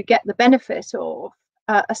able to get the benefit of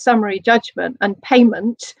a summary judgment and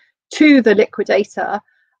payment to the liquidator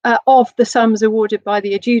of the sums awarded by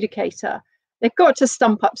the adjudicator. They've got to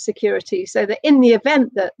stump up security so that in the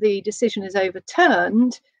event that the decision is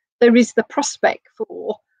overturned, there is the prospect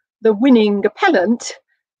for the winning appellant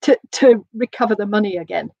to recover the money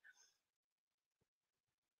again.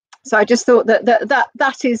 So I just thought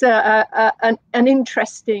that is an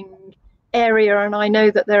interesting area, and I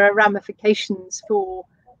know that there are ramifications for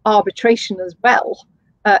arbitration as well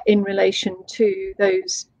in relation to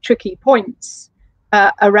those tricky points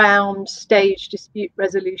around stage dispute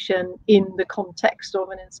resolution in the context of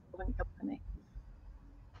an insolvent company.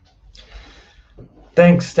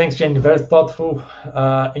 Thanks, Jenny. Very thoughtful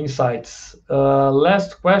insights.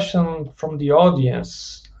 Last question from the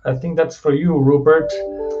audience. I think that's for you, Rupert.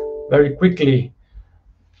 Very quickly,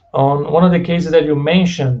 on one of the cases that you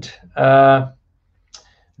mentioned,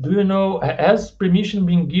 do you know, has permission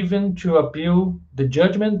been given to appeal the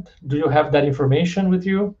judgment? Do you have that information with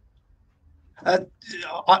you?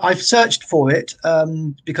 I've searched for it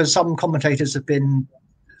because some commentators have been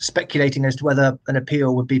speculating as to whether an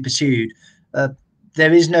appeal would be pursued.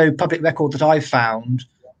 There is no public record that I've found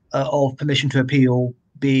of permission to appeal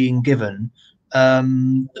being given,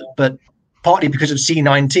 but partly because of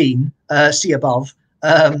C19, C above,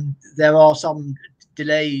 there are some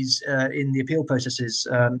delays in the appeal processes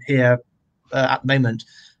here at the moment.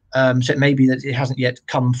 So it may be that it hasn't yet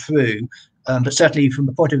come through, but certainly from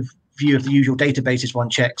the point of view of the usual databases one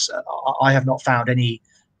checks, I have not found any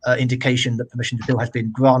indication that permission to appeal has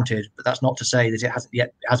been granted. But that's not to say that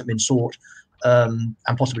it hasn't been sought and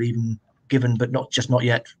possibly even given, but not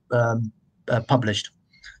yet published.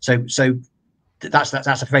 So that's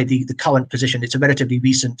afraid the current position. It's a relatively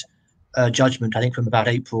recent judgment, I think, from about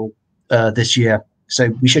April this year. So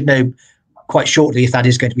we should know quite shortly if that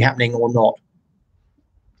is going to be happening or not.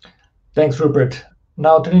 Thanks, Rupert.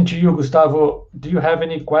 Now turning to you, Gustavo, do you have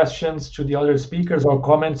any questions to the other speakers or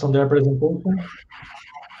comments on their presentation?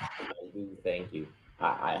 Thank you.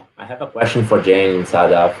 I have a question for Jane and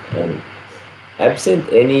Sadaf. And absent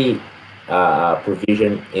any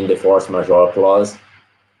provision in the force majeure clause,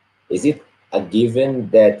 is it a given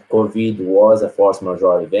that COVID was a force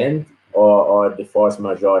majeure event, or the force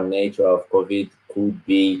majeure nature of COVID could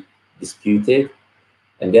be disputed?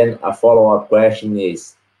 And then a follow-up question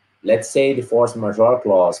is, let's say the force majeure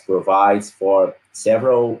clause provides for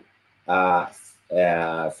several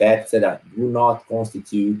facts that do not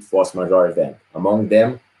constitute force majeure event, among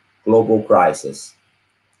them global crisis.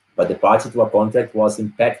 But the party to a contract was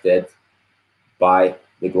impacted by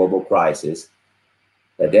the global crisis.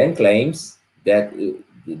 That then claims that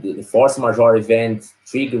the force majeure event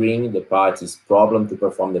triggering the party's problem to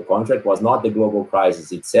perform the contract was not the global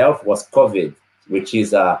crisis itself, was COVID, which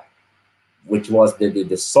was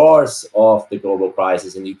the source of the global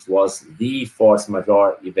crisis, and it was the force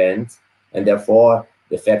majeure event. And therefore,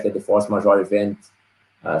 the fact that the force majeure event,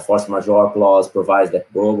 force majeure clause provides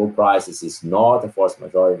that global crisis is not a force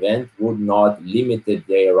majeure event would not limit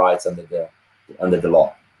their rights under the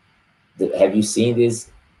law. Have you seen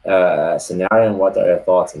this scenario, and what are your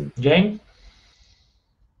thoughts on it? Jane?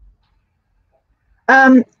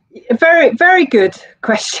 Very, very good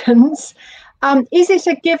questions. Is it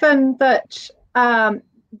a given that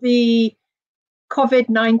the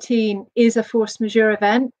COVID-19 is a force majeure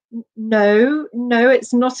event? No,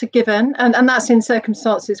 it's not a given, and that's in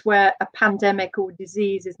circumstances where a pandemic or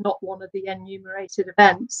disease is not one of the enumerated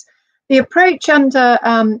events. The approach under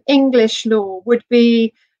English law would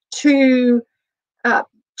be to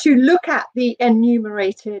look at the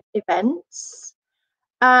enumerated events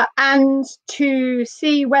and to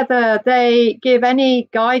see whether they give any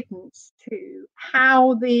guidance to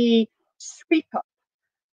how the sweep-up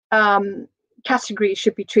category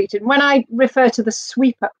should be treated. When I refer to the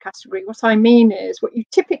sweep-up category, what I mean is what you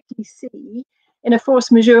typically see in a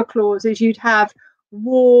force majeure clause is you'd have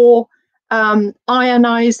war,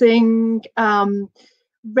 ionizing,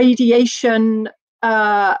 radiation,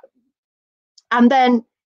 and then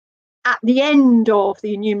at the end of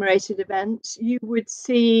the enumerated events, you would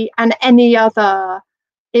see any other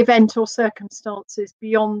event or circumstances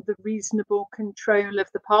beyond the reasonable control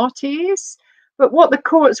of the parties. But what the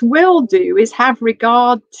courts will do is have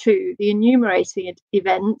regard to the enumerated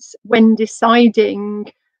events when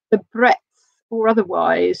deciding the breadth or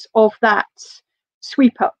otherwise of that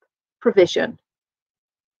sweep-up provision.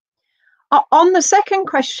 On the second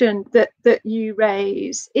question that you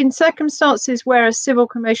raise, in circumstances where a civil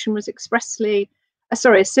commotion was expressly, a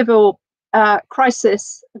civil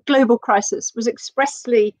crisis, a global crisis was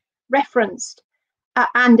expressly referenced,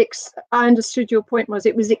 and I understood your point was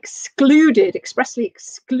it was excluded, expressly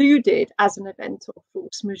excluded as an event of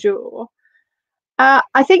force majeure.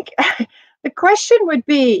 I think the question would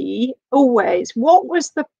be always, what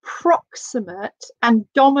was the proximate and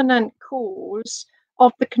dominant cause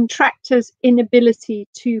of the contractor's inability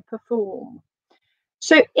to perform?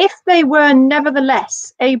 So if they were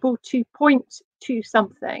nevertheless able to point to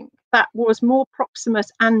something that was more proximate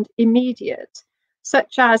and immediate,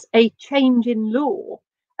 such as a change in law,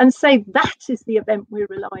 and say that is the event we're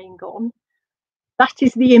relying on, that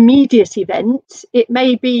is the immediate event. It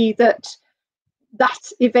may be that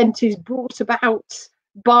that event is brought about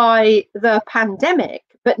by the pandemic,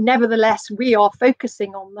 but nevertheless we are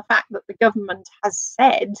focusing on the fact that the government has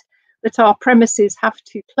said that our premises have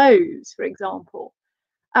to close, for example.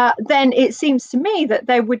 Then it seems to me that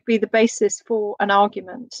there would be the basis for an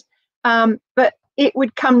argument. But it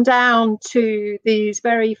would come down to these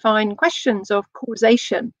very fine questions of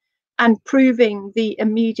causation and proving the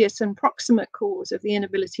immediate and proximate cause of the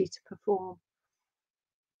inability to perform.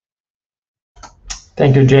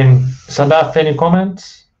 Thank you, Jane. Sadaf, any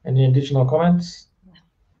comments? Any additional comments?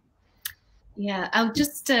 Yeah, I'll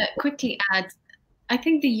just quickly add, I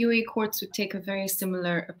think the UAE courts would take a very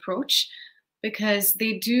similar approach because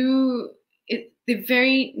they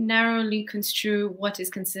very narrowly construe what is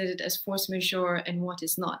considered as force majeure and what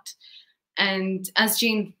is not. And as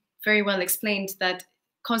Jane very well explained, that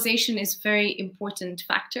causation is a very important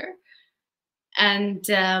factor. And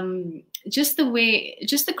just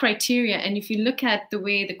the criteria, and if you look at the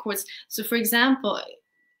way the courts, so for example,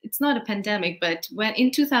 it's not a pandemic, but when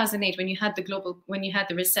in 2008, when you had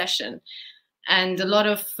the recession, and a lot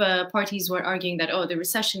of parties were arguing that, oh, the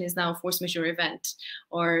recession is now a force majeure event,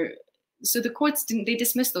 so the courts they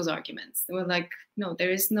dismissed those arguments. They were like, no,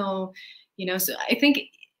 there is no, so I think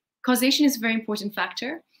causation is a very important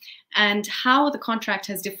factor, and how the contract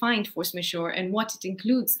has defined force majeure and what it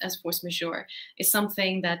includes as force majeure is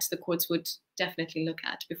something that the courts would definitely look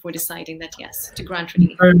at before deciding that, yes, to grant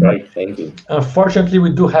relief. Right, thank you. Unfortunately,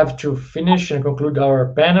 we do have to finish and conclude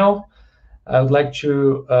our panel. I would like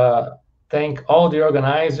to thank all the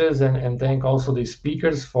organizers and thank also the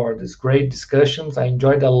speakers for these great discussions. I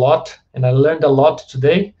enjoyed a lot and I learned a lot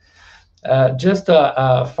today. Just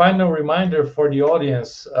a final reminder for the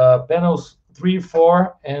audience, panels 3,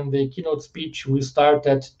 4, and the keynote speech will start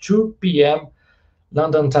at 2 p.m.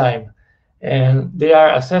 London time. And they are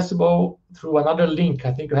accessible through another link.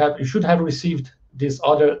 I think you should have received this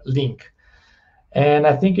other link. And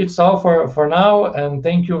I think it's all for now. And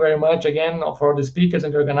thank you very much again for the speakers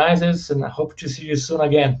and the organizers. And I hope to see you soon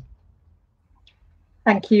again.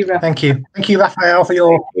 Thank you, Raphael. Thank you. Thank you, Raphael, for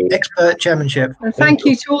your expert chairmanship. And thank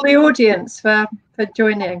you to all the audience for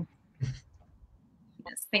joining.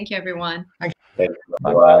 Yes, thank you, everyone. Thank you.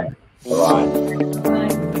 Bye-bye. Bye-bye.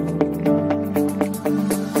 Bye.